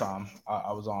last time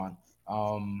I was on.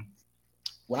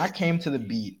 When I came to the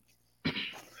beat,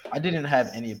 I didn't have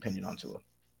any opinion on Tua.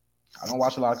 I don't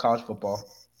watch a lot of college football,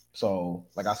 so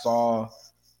like I saw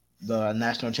the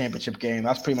national championship game.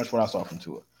 That's pretty much what I saw from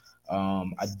Tua.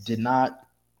 I didn't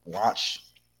watch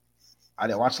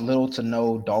little to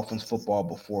no Dolphins football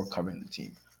before covering the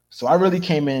team. So I really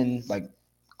came in like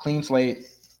clean slate.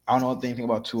 I don't know anything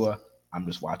about Tua. I'm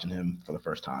just watching him for the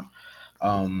first time.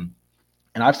 And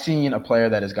I've seen a player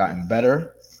that has gotten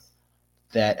better,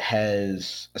 that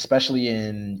has, especially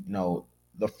in,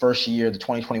 the first year, the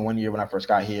 2021 year when I first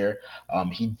got here,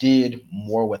 he did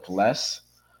more with less.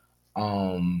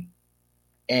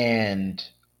 And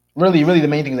really the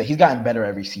main thing is that he's gotten better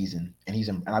every season,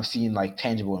 and I've seen like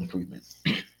tangible improvement.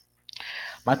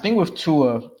 My thing with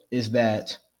Tua is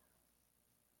that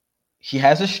he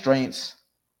has his strengths,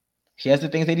 he has the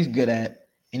things that he's good at,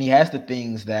 and he has the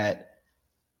things that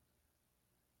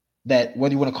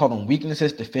whether you want to call them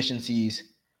weaknesses, deficiencies,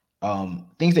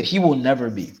 things that he will never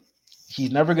be.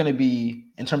 He's never going to be,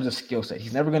 in terms of skill set,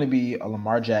 he's never going to be a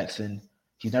Lamar Jackson.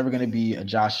 He's never going to be a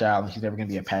Josh Allen. He's never going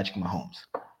to be a Patrick Mahomes.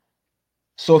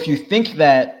 So if you think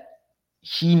that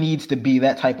he needs to be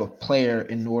that type of player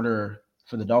in order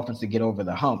for the Dolphins to get over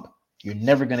the hump, you're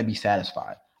never going to be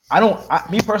satisfied.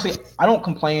 Me personally, I don't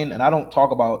complain, and I don't talk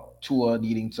about Tua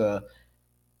needing to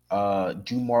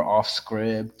do more off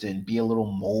script and be a little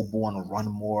mobile and run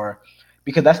more,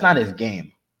 because that's not his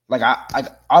game. Like I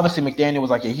obviously McDaniel was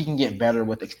like, yeah, he can get better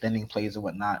with extending plays and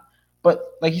whatnot, but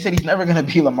like he said, he's never gonna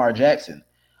be Lamar Jackson.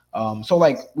 So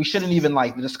like we shouldn't even,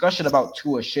 like, the discussion about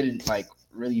Tua shouldn't like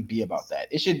really be about that.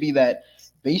 It should be that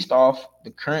based off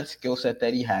the current skill set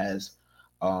that he has,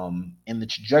 and the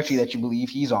trajectory that you believe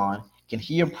he's on, can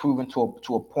he improve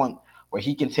to a point where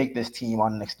he can take this team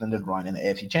on an extended run in the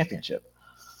AFC Championship?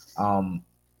 I'm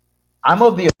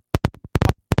of the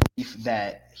belief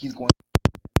that he's going.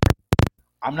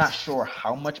 I'm not sure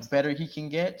how much better he can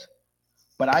get,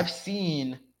 but I've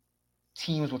seen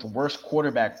teams with worse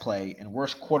quarterback play and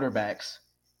worse quarterbacks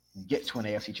get to an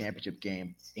AFC Championship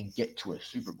game and get to a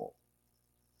Super Bowl.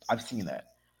 I've seen that.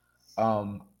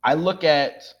 I look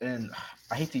at, and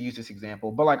I hate to use this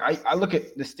example, but like I look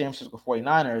at the San Francisco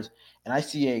 49ers and I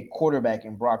see a quarterback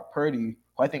in Brock Purdy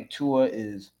who I think Tua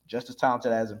is just as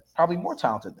talented as, and probably more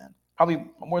talented than.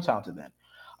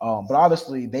 But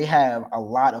obviously they have a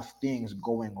lot of things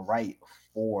going right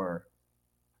for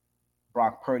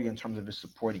Brock Purdy in terms of his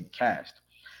supporting cast.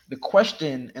 The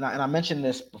question, and I mentioned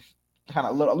this, kind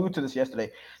of alluded to this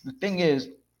yesterday. The thing is,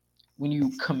 when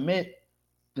you commit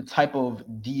the type of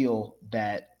deal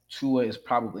that Tua is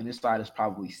probably, this side is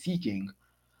probably seeking,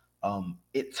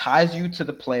 it ties you to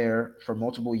the player for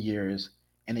multiple years,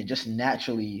 and it just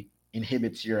naturally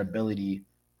inhibits your ability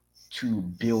to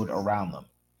build around them.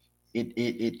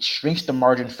 It shrinks the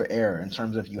margin for error in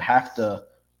terms of you have to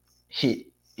hit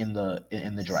in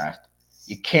the draft.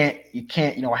 You can't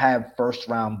have first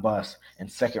round bust and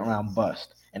second round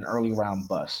bust and early round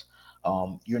bust.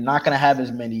 You're not going to have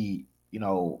as many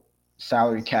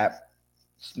salary cap,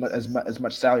 as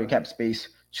much salary cap space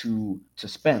to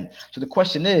spend. So the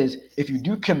question is, if you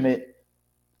do commit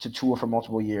to Tua for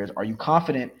multiple years, are you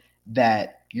confident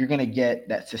that you're going to get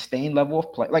that sustained level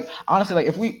of play? Like, honestly, like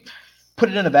if we put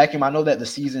it in a vacuum, I know that the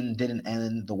season didn't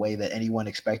end the way that anyone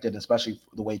expected, especially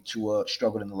the way Tua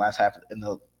struggled in the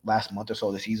last month or so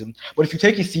of the season. But if you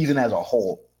take his season as a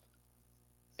whole,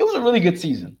 it was a really good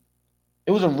season.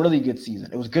 It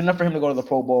was good enough for him to go to the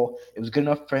Pro Bowl. It was good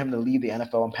enough for him to lead the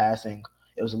NFL in passing.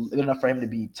 It was good enough for him to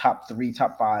be top 3,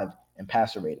 top 5 in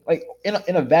passer rating. Like in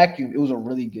a vacuum, it was a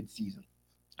really good season.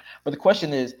 But the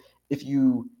question is, if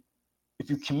you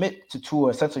commit to Tua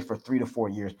essentially for 3 to 4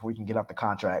 years before you can get out the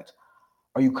contract,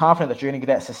 are you confident that you're going to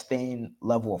get that sustained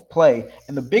level of play?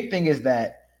 And the big thing is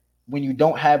that when you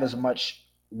don't have as much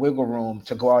wiggle room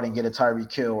to go out and get a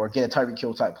Tyreek Hill or get a Tyreek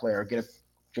Hill type player or get a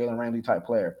Jalen Ramsey type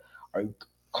player, are you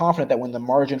confident that when the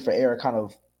margin for error kind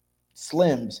of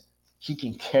slims, he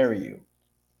can carry you?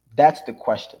 That's the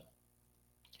question.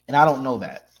 And I don't know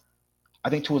that. I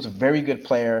think Tua's a very good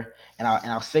player, and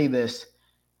I'll say this.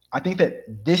 I think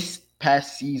that this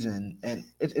past season, and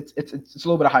it's a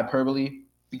little bit of hyperbole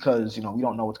because we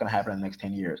don't know what's going to happen in the next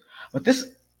 10 years. But this,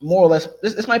 more or less,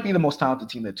 this might be the most talented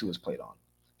team that Tua's played on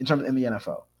in the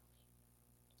NFL.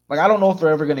 Like, I don't know if they're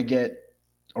ever going to get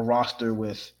a roster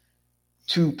with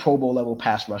 2 Pro Bowl level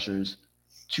pass rushers,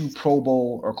 2 Pro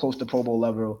Bowl or close to Pro Bowl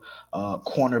level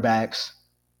cornerbacks,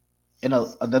 and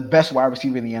the best wide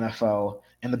receiver in the NFL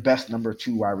and the best number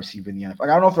 2 wide receiver in the NFL. Like,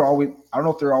 I don't know if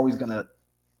they're always gonna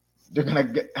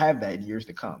have that in years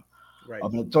to come. Right.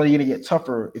 It's only going to get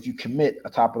tougher if you commit a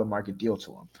top of the market deal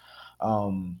to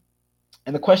him.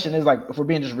 And the question is, like, if we're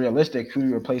being just realistic, who do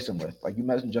you replace him with? Like, you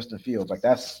mentioned Justin Fields. Like,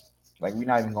 that's like, we're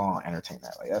not even going to entertain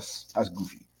that. Like, that's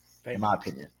goofy, in my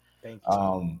opinion. Thank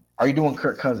you. Are you doing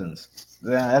Kirk Cousins?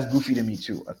 That's goofy to me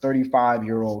too. A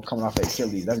 35-year-old coming off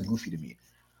Achilles, that's goofy to me.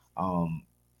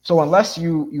 So unless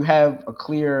you have a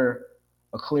clear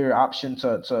option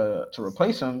to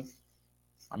replace him,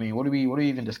 I mean, what are we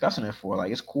even discussing it for? Like,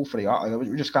 it's cool for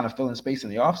we're just kind of filling space in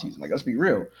the offseason. Like, let's be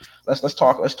real. Let's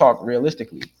talk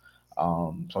realistically.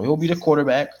 So he'll be the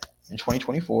quarterback in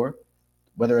 2024,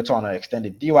 whether it's on an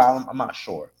extended deal. I'm not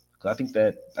sure, because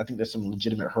I think there's some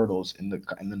legitimate hurdles in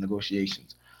the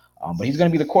negotiations. But he's going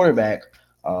to be the quarterback.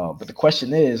 But the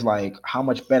question is, like, how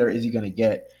much better is he going to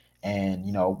get? And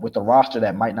with the roster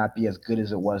that might not be as good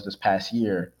as it was this past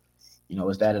year,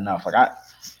 is that enough?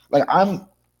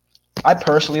 I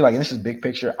personally, like, and this is big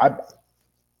picture, I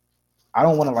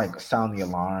don't want to like sound the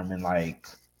alarm and like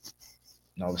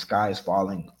the sky is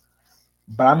falling,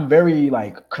 but I'm very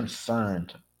like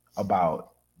concerned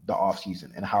about the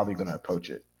offseason and how they're going to approach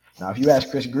it. Now, if you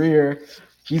ask Chris Greer,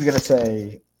 he's going to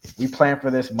say we plan for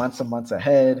this months and months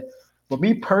ahead. But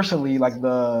me personally, like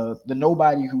the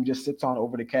nobody who just sits on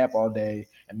over the cap all day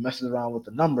and messes around with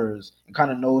the numbers and kind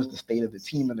of knows the state of the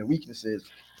team and their weaknesses,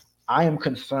 I am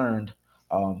concerned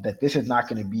that this is not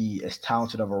going to be as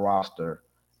talented of a roster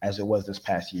as it was this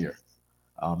past year.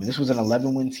 And this was an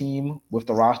 11-win team with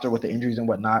the roster, with the injuries and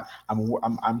whatnot.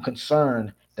 I'm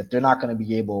concerned that they're not going to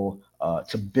be able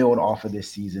to build off of this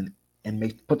season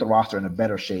and put the roster in a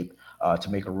better shape to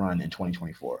make a run in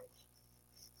 2024.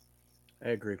 I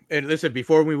agree. And listen,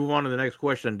 before we move on to the next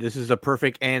question, this is a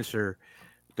perfect answer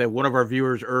that one of our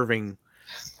viewers, Irving,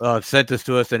 sent this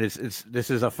to us, and this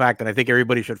is a fact, and I think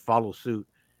everybody should follow suit.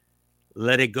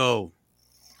 Let it go.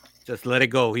 Just let it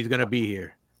go. He's gonna be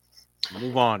here.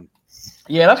 Move on.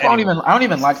 Yeah, that's why I don't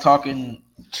even like talking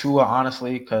Tua,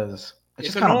 honestly, because it's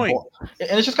just kind of annoying.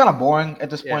 It's just kind of boring at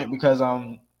this point because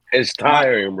it's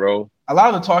tiring, bro. A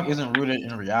lot of the talk isn't rooted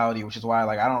in reality, which is why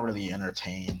I don't really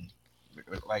entertain.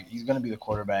 Like, he's gonna be the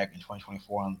quarterback in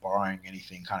 2024, barring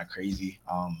anything kind of crazy.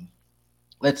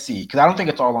 Let's see, because I don't think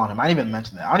it's all on him. I didn't even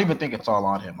mention that. I don't even think it's all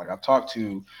on him. Like, I've talked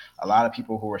to a lot of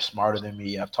people who are smarter than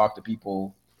me. I've talked to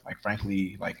people,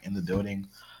 frankly, in the building,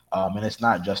 and it's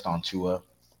not just on Tua.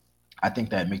 I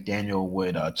think that McDaniel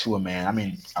would Tua man. I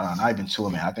mean, not even Tua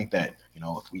man. I think that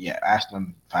if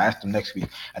I asked him next week,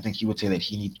 I think he would say that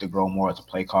he needs to grow more as a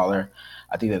play caller.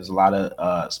 I think there's a lot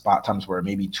of spot times where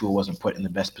maybe Tua wasn't put in the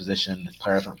best position, the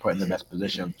players weren't put in the best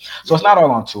position. So it's not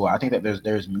all on Tua. I think that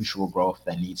there's mutual growth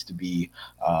that needs to be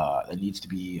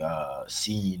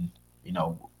seen.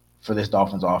 For this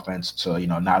Dolphins offense to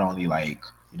not only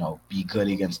be good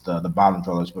against the bottom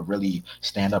dwellers, but really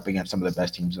stand up against some of the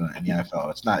best teams in the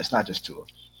NFL. It's not just Tua.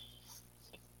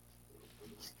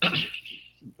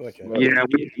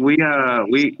 Yeah,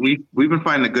 we've been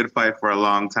fighting a good fight for a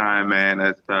long time, man.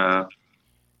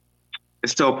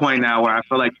 It's to a point now where I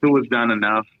feel like Tua's done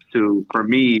enough for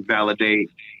me, validate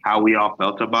how we all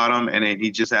felt about him, and then he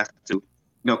just has to,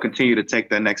 continue to take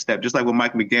that next step, just like with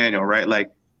Mike McDaniel, right? Like,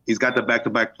 he's got the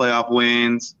back-to-back playoff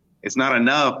wins. It's not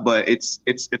enough, but it's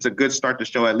a good start to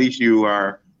show at least you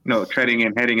are, heading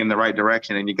in the right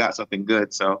direction, and you got something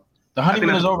good. So the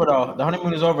honeymoon is over,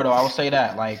 though. I will say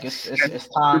that. It's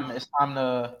time for some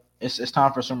results. It's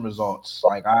time for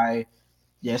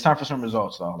some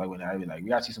results, though. We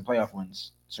gotta see some playoff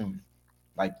wins soon,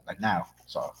 like now.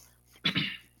 So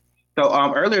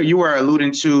earlier you were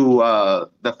alluding to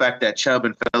the fact that Chubb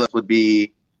and Phillips would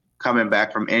be coming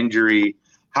back from injury.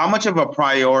 How much of a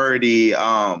priority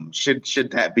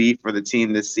should that be for the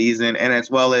team this season? And as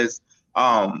well as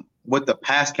with the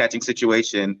pass catching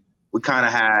situation, we kind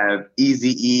of have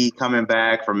Eazy-E coming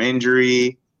back from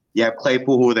injury. You have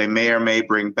Claypool, who they may or may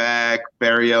bring back.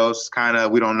 Berrios,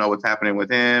 we don't know what's happening with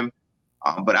him.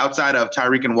 But outside of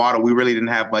Tyreek and Waddle, we really didn't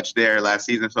have much there last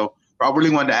season. So I really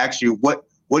wanted to ask you, what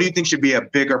do you think should be a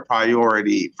bigger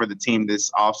priority for the team this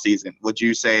offseason? Would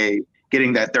you say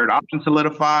getting that third option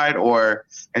solidified, or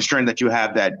ensuring that you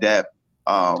have that depth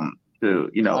to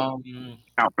account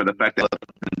for the fact that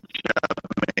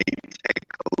may take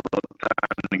a little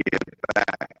time to get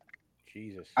back?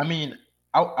 Jesus. I mean,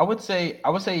 I would say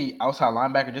outside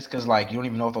linebacker, just because you don't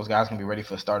even know if those guys can be ready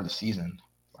for the start of the season.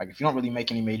 If you don't really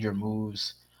make any major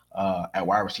moves at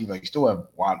wide receiver, you still have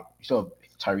Waddle, you still have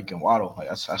Tyreek and Waddle.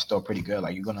 That's still pretty good.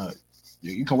 You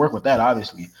can work with that,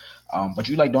 obviously, but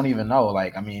you don't even know.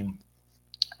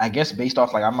 I guess based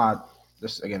off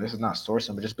this is not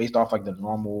sourcing, but just based off the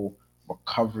normal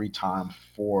recovery time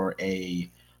for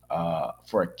Achilles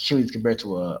compared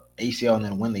to a ACL, and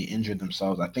then when they injured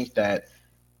themselves, I think that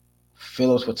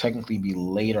Phillips would technically be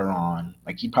later on.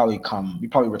 He'd probably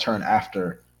return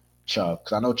after Chubb,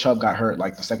 because I know Chubb got hurt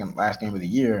the second last game of the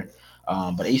year,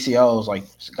 but ACLs,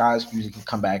 guys usually can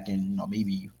come back in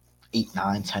maybe 8,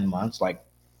 9, 10 months.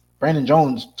 Brandon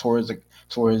Jones tore his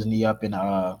knee up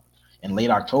in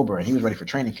late October, and he was ready for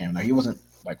training camp. Now, he wasn't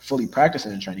fully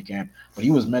practicing in training camp, but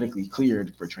he was medically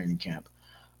cleared for training camp.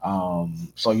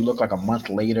 So you look a month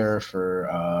later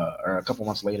or a couple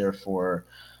months later for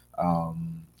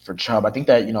Chubb. I think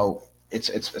that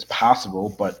it's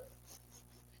possible, but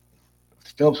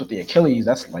Phillips with the Achilles,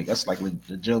 that's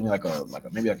legitimately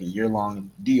maybe a year-long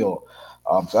deal.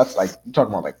 So that's you're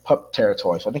talking about pup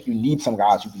territory. So I think you need some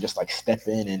guys who can just step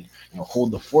in and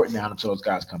hold the fort down until those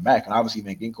guys come back. And obviously,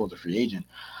 Van Ginkel's a free agent.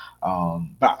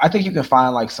 But I think you can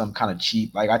find some kind of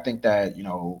cheap. I think that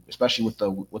especially with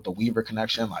the Weaver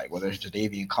connection, whether it's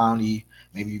Jadeveon Clowney,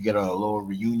 maybe you get a little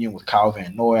reunion with Kyle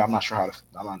Van Noy. I'm not sure I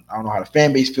don't know how the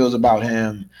fan base feels about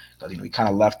him, because he kind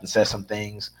of left and said some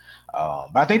things.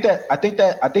 But I think that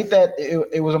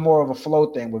it was a more of a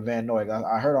flow thing with Van Noy.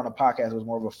 I heard on a podcast it was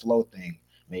more of a flow thing,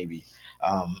 maybe.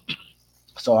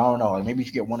 So I don't know. Maybe if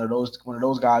you get one of those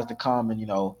guys to come and they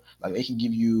can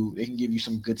give you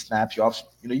some good snaps. You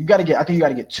got to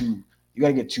get two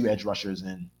edge rushers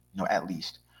in, at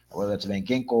least, whether that's Van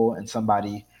Ginkel and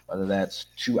somebody, whether that's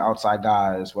two outside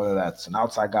guys, whether that's an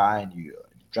outside guy and you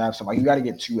draft somebody. You got to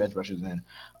get two edge rushers in,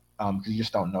 because you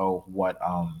just don't know what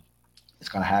is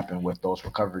going to happen with those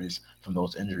recoveries from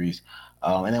those injuries.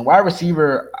 And then wide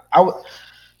receiver, I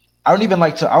don't even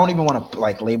want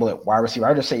to label it wide receiver. I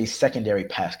would just say secondary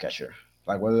pass catcher.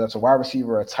 Whether that's a wide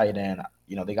receiver or a tight end,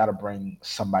 they got to bring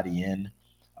somebody in.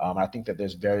 I think that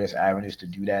there's various avenues to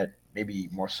do that, maybe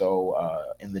more so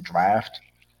in the draft.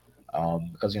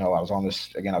 Because I was on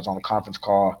the conference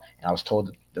call and I was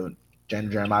told that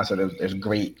Jeremiah said there's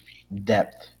great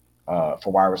depth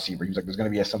for wide receiver. He was like, there's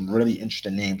going to be some really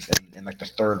interesting names in like the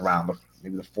third round,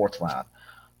 maybe the fourth round.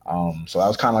 So that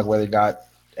was kind of like where they got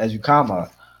Ezukama.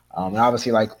 And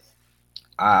obviously, like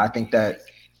I think that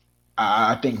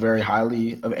I think very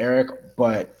highly of Eric,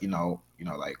 but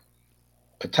like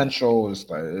potential is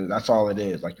that's all it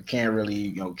is. Like you can't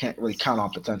really count on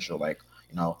potential. Like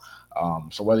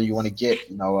so whether you want to get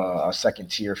a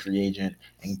second tier free agent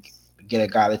and get a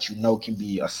guy that can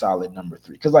be a solid number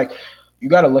 3, because like you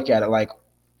got to look at it like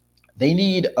they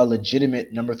need a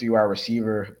legitimate number 3 wide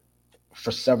receiver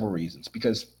for several reasons.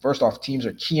 Because first off, teams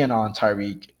are keying on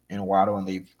Tyreek and Waddle, and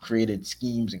they've created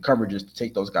schemes and coverages to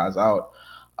take those guys out.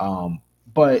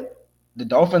 But the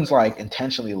Dolphins like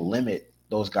intentionally limit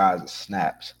those guys'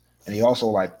 snaps, and they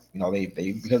also they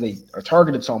because they are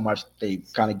targeted so much, they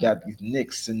kind of got these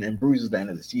nicks and bruises at the end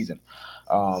of the season.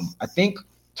 I think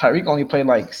Tyreek only played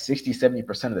like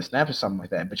 60-70% of the snaps or something like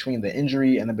that, between the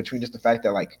injury and then between just the fact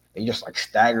that like they just like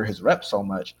stagger his reps so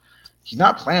much. He's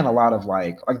not playing a lot of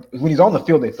like when he's on the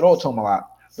field, they throw it to him a lot.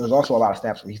 There's also a lot of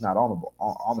snaps where he's not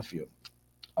on the field.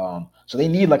 So they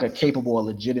need like a capable, a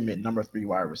legitimate number 3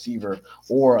 wide receiver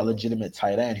or a legitimate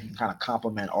tight end who can kind of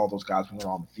complement all those guys when they're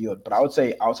on the field. But I would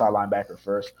say outside linebacker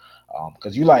first,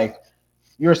 because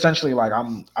you're essentially like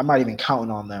I'm not even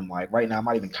counting on them. Like right now, I'm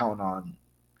not even counting on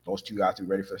those 2 guys to be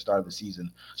ready for the start of the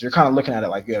season. So you're kind of looking at it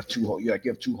like you have 2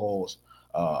 holes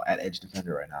at edge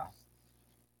defender right now.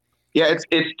 Yeah,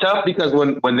 it's tough because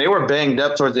when they were banged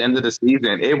up towards the end of the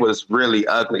season, it was really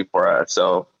ugly for us.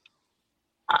 So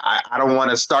I don't want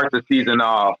to start the season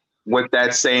off with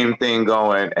that same thing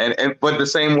going. But the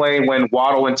same way when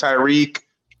Waddle and Tyreek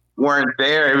weren't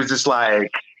there, it was just like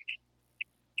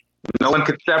no one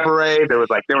could separate. There was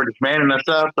like they were just manning us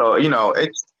up. So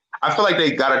I feel like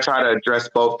they got to try to address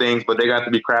both things, but they got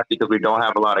to be crafty because we don't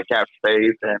have a lot of cap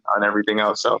space and on everything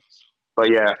else. So, but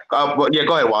yeah, go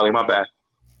ahead, Wally. My bad.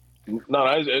 No,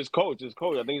 it's coach. It's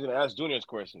coach. I think he's gonna ask Junior's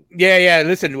question. Yeah.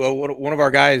 Listen, one of our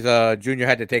guys, Junior,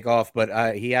 had to take off,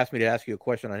 but he asked me to ask you a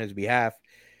question on his behalf.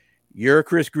 You're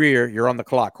Chris Greer. You're on the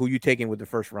clock. Who you taking with the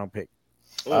first round pick?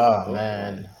 Oh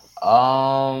man.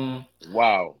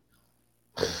 Wow.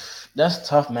 That's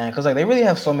tough, man. Because like they really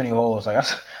have so many holes. Like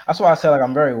that's why I said like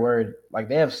I'm very worried. Like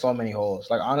they have so many holes.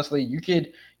 Like honestly, you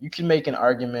can make an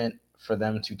argument for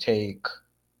them to take.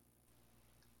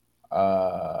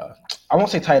 I won't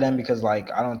say tight end because like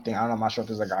I'm not sure if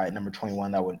there's a guy at number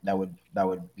 21 that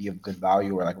would be of good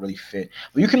value or like really fit.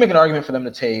 But you can make an argument for them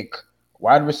to take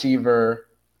wide receiver,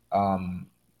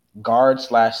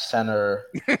 guard/center,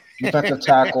 defensive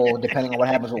tackle, depending on what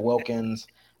happens with Wilkins,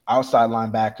 outside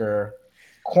linebacker,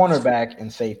 cornerback,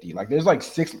 and safety. Like there's like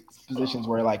 6 positions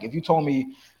where like if you told me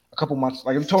in a couple months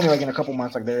like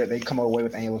they come away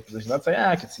with any of those positions, I'd say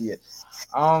I could see it.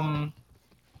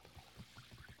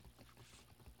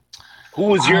 Who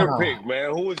was your pick, man?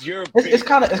 Who was your pick?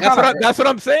 That's what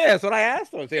I'm saying. That's what I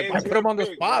asked him. I put him on the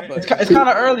spot, but it's kind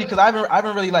of early because I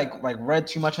haven't really like read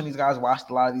too much on these guys, watched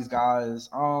a lot of these guys.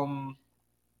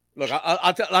 Look,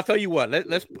 I'll tell you what.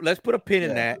 Let's put a pin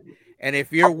in that, and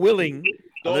if you're willing,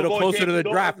 a little closer to the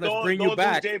draft, let's bring you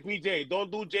back.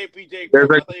 Don't do JPJ.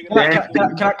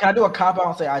 Can I do a cop out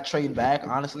and say I trade back?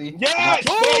 Honestly, yes.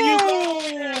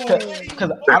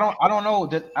 Because I don't know.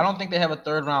 I don't think they have a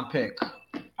 3rd round pick.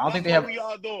 I don't think they have. That's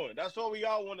what we all doing. That's what we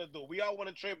all want to do. We all want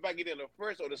to trade back either in the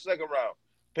 1st or the 2nd round.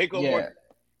 Pick up one.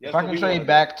 If I can trade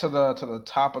back to the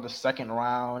top of the 2nd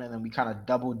round, and then we kind of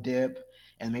double dip,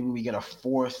 and maybe we get a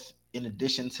 4th in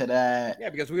addition to that. Yeah,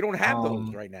 because we don't have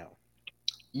those right now.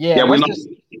 Yeah, we lost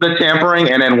the tampering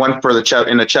and then one for the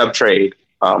Chubb trade.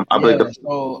 I believe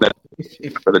for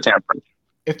the tampering.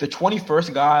 If the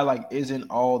 21st guy like isn't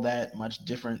all that much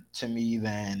different to me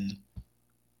than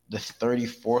the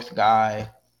 34th guy,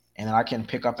 and then I can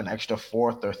pick up an extra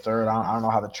 4th or 3rd. I don't know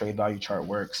how the trade value chart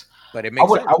works, but it makes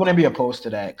sense. I wouldn't be opposed to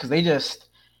that because they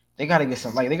got to get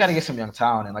some young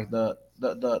talent, and like the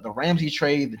Ramsey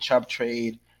trade, the Chubb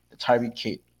trade, the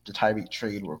Tyreek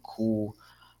trade were cool.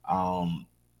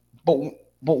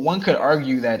 But one could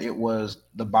argue that it was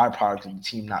the byproduct of the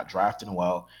team not drafting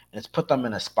well, and it's put them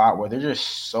in a spot where they're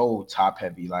just so top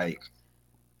heavy.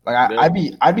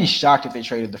 I'd be shocked if they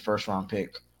traded the 1st round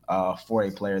pick for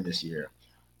a player this year,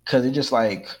 because it just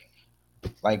where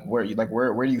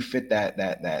do you fit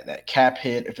that cap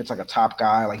hit if it's like a top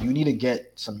guy? Like you need to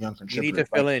get some young contributors. You need to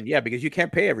fill in, because you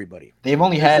can't pay everybody. They've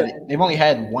only had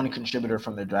one contributor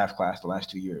from their draft class the last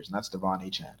 2 years, and that's Devon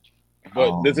Achane.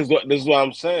 But this is what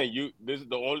I'm saying. This is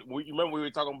the only. You remember we were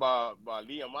talking about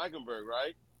Liam Eichenberg,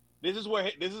 right? This is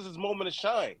his moment to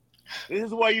shine. This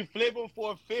is why you flip him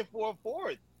for a fifth or a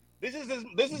fourth. This is his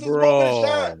moment to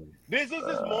shine. This is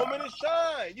his moment to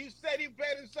shine. You said he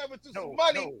paid himself into some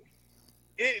money.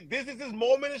 This is his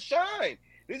moment to shine.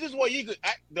 This is what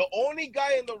the only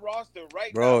guy in the roster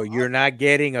right now. Bro, you're not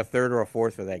getting a third or a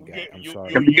fourth for that guy. I'm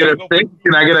sorry. Can you get a 6?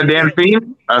 Can I get a Dan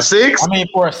Feen? A 6? I mean,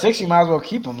 for a 6, you might as well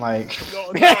keep him. Like,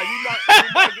 no, you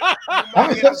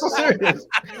might get so serious.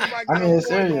 It's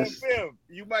serious.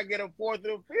 You might get a fourth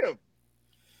or a fifth.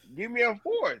 Give me a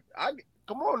fourth.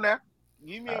 Come on now.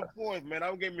 Give me a fourth, man.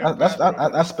 I'm giving you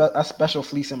that's special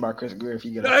fleecing by Chris Greer if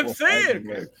you get a fourth. I'm saying,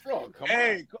 bro, come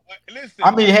on. Listen.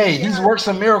 I mean, hey, he's worked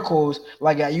some miracles.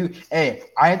 Like you, hey,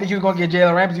 I didn't think he was gonna get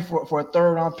Jalen Ramsey for a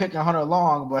third round pick and Hunter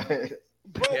Long, but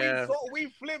we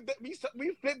flipped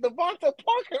Devonta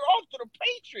Parker off to the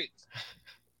Patriots.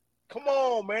 Come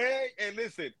on, man. And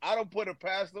listen, I don't put it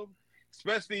past him,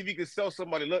 especially if you can sell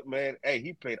somebody. Look, man, hey,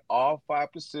 he played all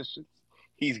 5 positions.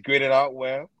 He's gritted out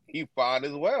well. He found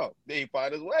his way.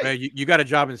 Man, you got a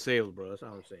job in sales, bro. That's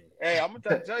what I'm saying. Hey, I'm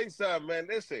gonna tell you something, man.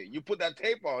 Listen, you put that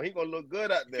tape on, he gonna look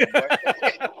good out there, boy.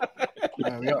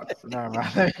 Man. We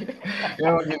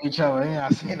don't give each other.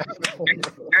 I'm gonna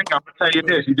tell you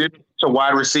this: you did a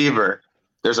wide receiver.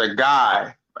 There's a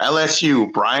guy,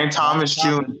 LSU, Brian Thomas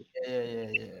Jr. Yeah.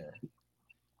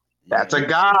 That's a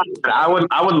guy.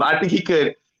 I think he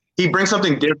could. He brings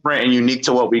something different and unique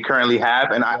to what we currently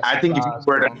have, and I think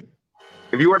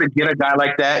if you were to get a guy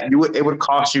like that, it would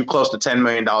cost you close to $10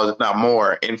 million, if not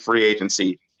more, in free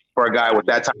agency for a guy with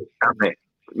that type of talent.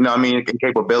 You know what I mean? And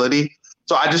capability.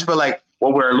 So I just feel like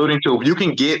what we're alluding to, if you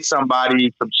can get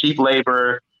somebody some cheap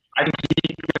labor, I think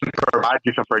he can provide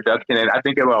you some production, and I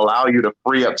think it will allow you to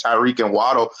free up Tyreek and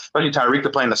Waddle, especially Tyreek to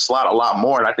play in the slot a lot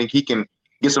more, and I think he can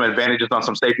get some advantages on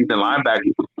some safeties and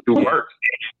linebackers to work.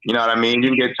 You know what I mean? You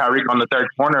can get Tyreek on the third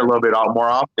corner a little bit more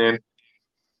often.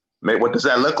 What does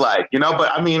that look like? You know,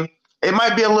 but I mean, it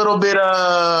might be a little bit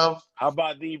of. How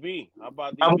about DB? I'm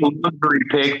a luxury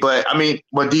pick, but I mean,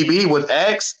 with DB with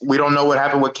X, we don't know what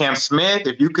happened with Cam Smith.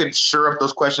 If you could shore up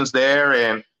those questions there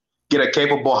and get a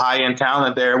capable high-end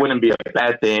talent there, it wouldn't be a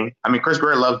bad thing. I mean, Chris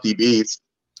Greer loves DBs.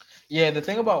 Yeah, the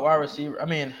thing about wide receiver, I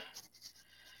mean,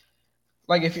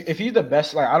 like if he's the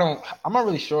best, like I'm not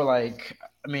really sure. Like,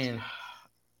 I mean.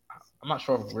 I'm not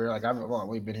sure if Greer, like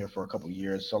we've been here for a couple of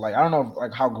years, so like I don't know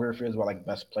like how Greer feels about like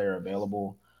best player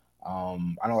available. I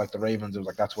know like the Ravens, it was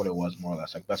like that's what it was more or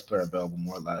less, like best player available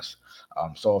more or less.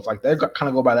 So if like they kind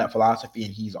of go by that philosophy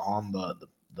and he's on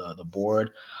the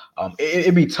board,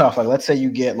 it'd be tough. Like let's say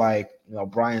you get like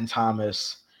Brian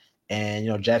Thomas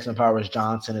and Jackson Powers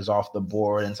Johnson is off the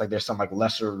board, and it's like there's some like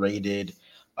lesser rated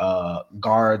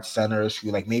guard centers who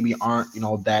like maybe aren't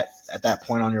that at that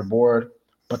point on your board,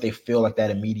 but they feel like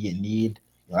that immediate need.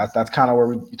 That's kind of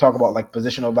where you talk about like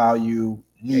positional value,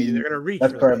 need, they're gonna reach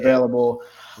that's per available.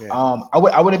 Yeah.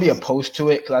 I wouldn't be opposed to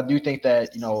it because I do think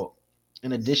that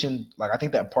in addition, like I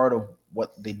think that part of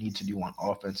what they need to do on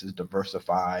offense is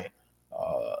diversify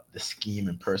the scheme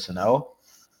and personnel.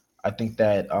 I think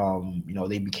that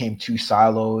they became too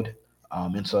siloed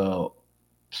into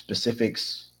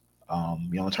specifics,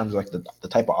 in terms of like the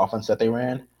type of offense that they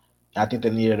ran. I think they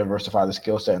need to diversify the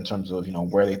skill set in terms of,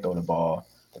 where they throw the ball,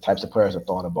 the types of players they're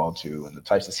throwing the ball to, and the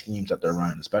types of schemes that they're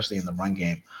running, especially in the run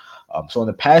game. So in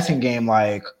the passing game,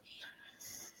 like,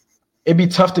 it'd be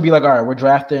tough to be like, all right, we're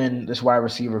drafting this wide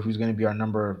receiver who's going to be our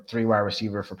number 3 wide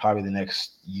receiver for probably the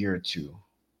next year or two.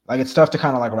 Like, it's tough to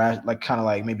kind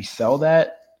of maybe sell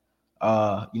that,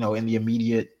 in the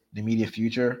immediate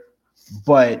future.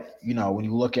 But, when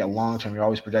you look at long term, you're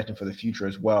always projecting for the future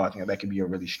as well. I think that could be a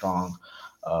really strong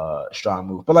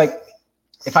move. But like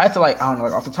if I had to I don't know,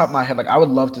 off the top of my head, I would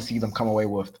love to see them come away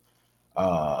with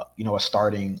a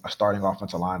starting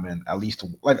offensive lineman, at least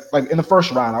like in the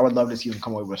first round. I would love to see them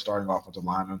come away with a starting offensive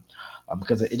lineman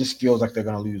because it just feels like they're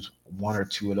going to lose 1 or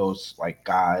 2 of those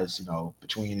guys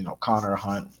between Connor,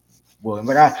 Hunt, Williams.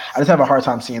 I just have a hard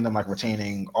time seeing them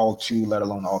retaining all 2, let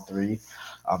alone all 3.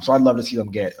 So I'd love to see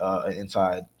them get an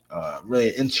inside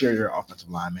really interior offensive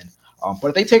lineman. But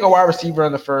if they take a wide receiver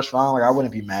in the first round, I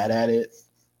wouldn't be mad at it.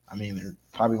 I mean, they're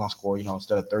probably gonna score,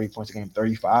 instead of 30 points a game,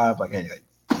 35.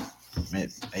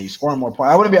 Hey, scoring more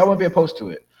points. I wouldn't be opposed to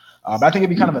it. But I think it'd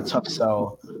be kind of a tough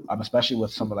sell, especially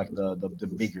with some of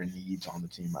the bigger needs on the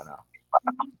team right now.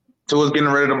 Tua's getting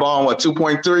rid of the ball in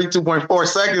 2.3, 2.4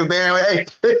 seconds there. Hey,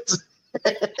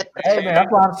 hey man,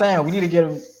 that's what I'm saying. We need to get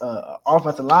an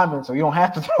offensive lineman so you don't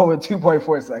have to throw in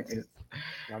 2.4 seconds.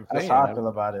 That's how I feel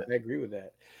about it. I agree with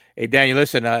that. Hey, Daniel,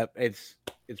 listen, it's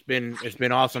It's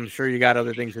been awesome. I'm sure you got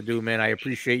other things to do, man. I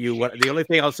appreciate you. The only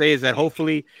thing I'll say is that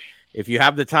hopefully, if you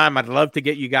have the time, I'd love to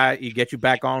get you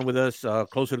back on with us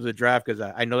closer to the draft, because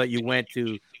I know that you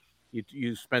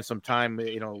spent some time,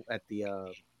 at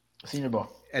the Senior Bowl.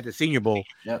 At the Senior Bowl.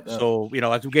 Yep. So,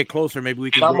 as we get closer, maybe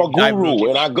we can. I'm a guru,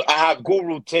 and I have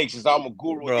guru takes. I'm a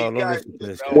guru. Bro,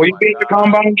 will you be at the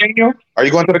combine, Daniel? Are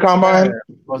you going to the combine?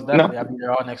 Most definitely. I'll be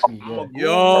there all next week. I'm a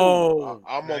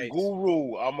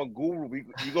guru. I'm a guru.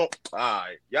 You go. All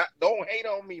right. Yeah, don't hate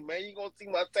on me, man. You gonna see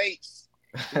my takes.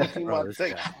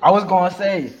 I was gonna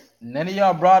say, none of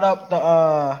y'all brought up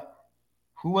the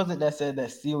who was it that said that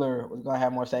Steeler was gonna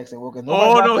have more sacks than Wilkins?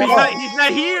 He's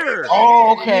not here.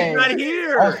 Oh, okay. He's not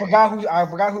here. I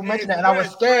forgot who mentioned that, and I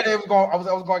was scared I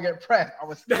was gonna get pressed. I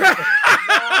was scared.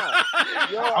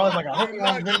 I was like, I hope you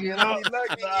won't bring it up. He's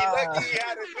lucky he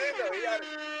had it.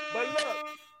 But look,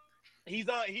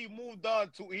 he moved on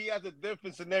to. He has a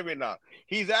different scenario now.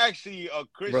 He's actually a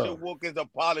Christian Wilkins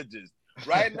apologist.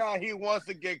 Right now, he wants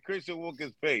to get Christian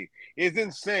Wilkins paid. It's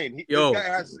insane. He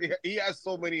has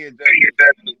so many agendas.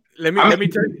 Let me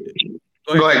tell you.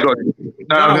 Go ahead. No,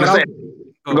 I'm gonna say.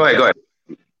 Go ahead. All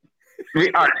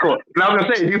right, cool. Now I'm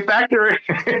gonna say, if you factor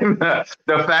in the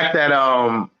fact that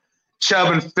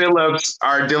Chubb and Phillips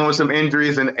are dealing with some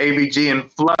injuries and AVG and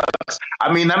Flux,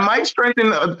 I mean, that might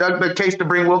strengthen the case to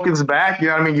bring Wilkins back. You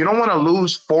know what I mean? You don't want to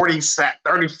lose 40 sacks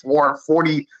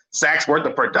worth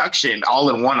of production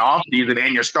all in one offseason,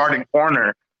 and your starting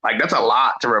corner. Like, that's a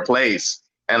lot to replace.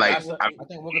 And like, I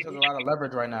think Wilkins has a lot of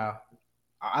leverage right now.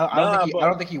 I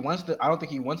don't think he wants the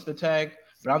tag,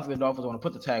 but I don't think the Dolphins want to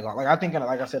put the tag on. Like, I think,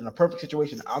 like I said, in a perfect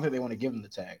situation, I don't think they want to give him the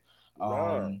tag.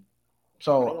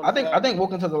 So I think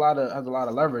Wilkins has a lot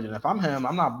of leverage, and if I'm him,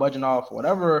 I'm not budging off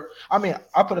whatever. I mean,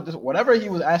 I put it this: whatever he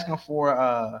was asking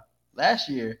for last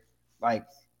year, like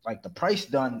the price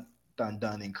done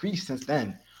increased since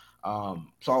then.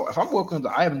 So if I'm Wilkins,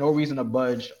 I have no reason to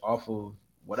budge off of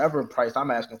whatever price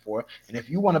I'm asking for. And if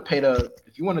you want to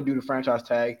do the franchise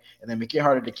tag and then make it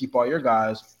harder to keep all your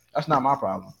guys, that's not my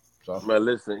problem. So, man,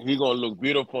 listen, he's gonna look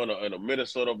beautiful in a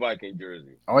Minnesota Viking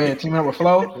jersey. Oh yeah, teaming up with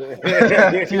Flo. He's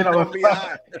gonna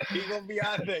be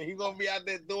out there. He's gonna be out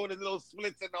there doing his little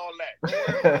splits and all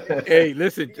that. Hey,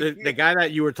 listen, the guy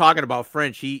that you were talking about,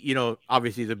 French, he,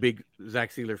 obviously is a big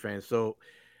Zach Sealer fan. So,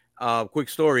 quick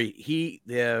story.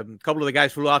 A couple of the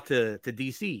guys flew out to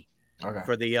DC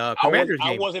for the Commanders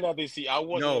game. I wasn't at DC.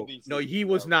 No, he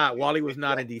was not. Wally was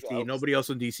not in DC. Nobody else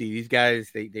in DC. These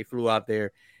guys, they flew out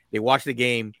there. They watched the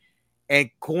game.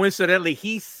 And coincidentally,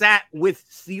 he sat with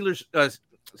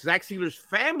Zach Sealer's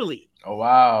family. Oh,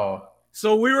 wow.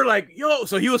 So we were like,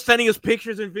 so he was sending us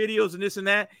pictures and videos and this and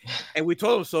that. And we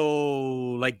told him,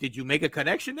 so, like, did you make a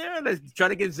connection there? Let's try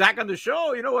to get Zach on the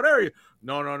show, whatever.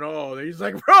 No. He's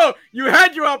like, bro, you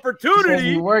had your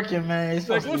opportunity. You're working, man. He's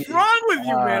like, what's wrong with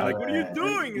you, man? Like, what are you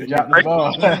doing? He's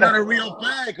not a real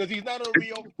fan because he's not a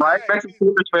real fan. Right next to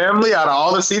Sealer's family, out of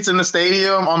all the seats in the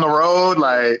stadium, on the road,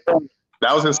 like...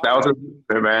 That was his man.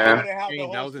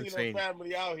 That was insane.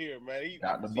 Family out here, man. He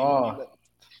got the ball.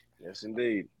 Yes,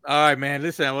 indeed. All right, man.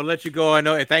 Listen, I will let you go. I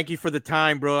know. And thank you for the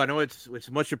time, bro. I know it's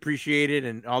much appreciated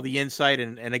and all the insight.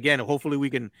 And again, hopefully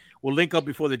we'll link up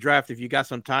before the draft if you got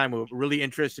some time. We're really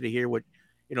interested to hear what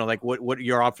what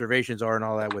your observations are and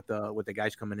all that with the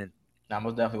guys coming in. Nah,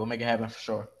 most definitely. We'll make it happen for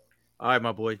sure. All right,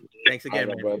 my boy. Thanks again,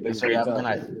 man. Have a good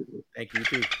night. Thank you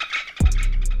too.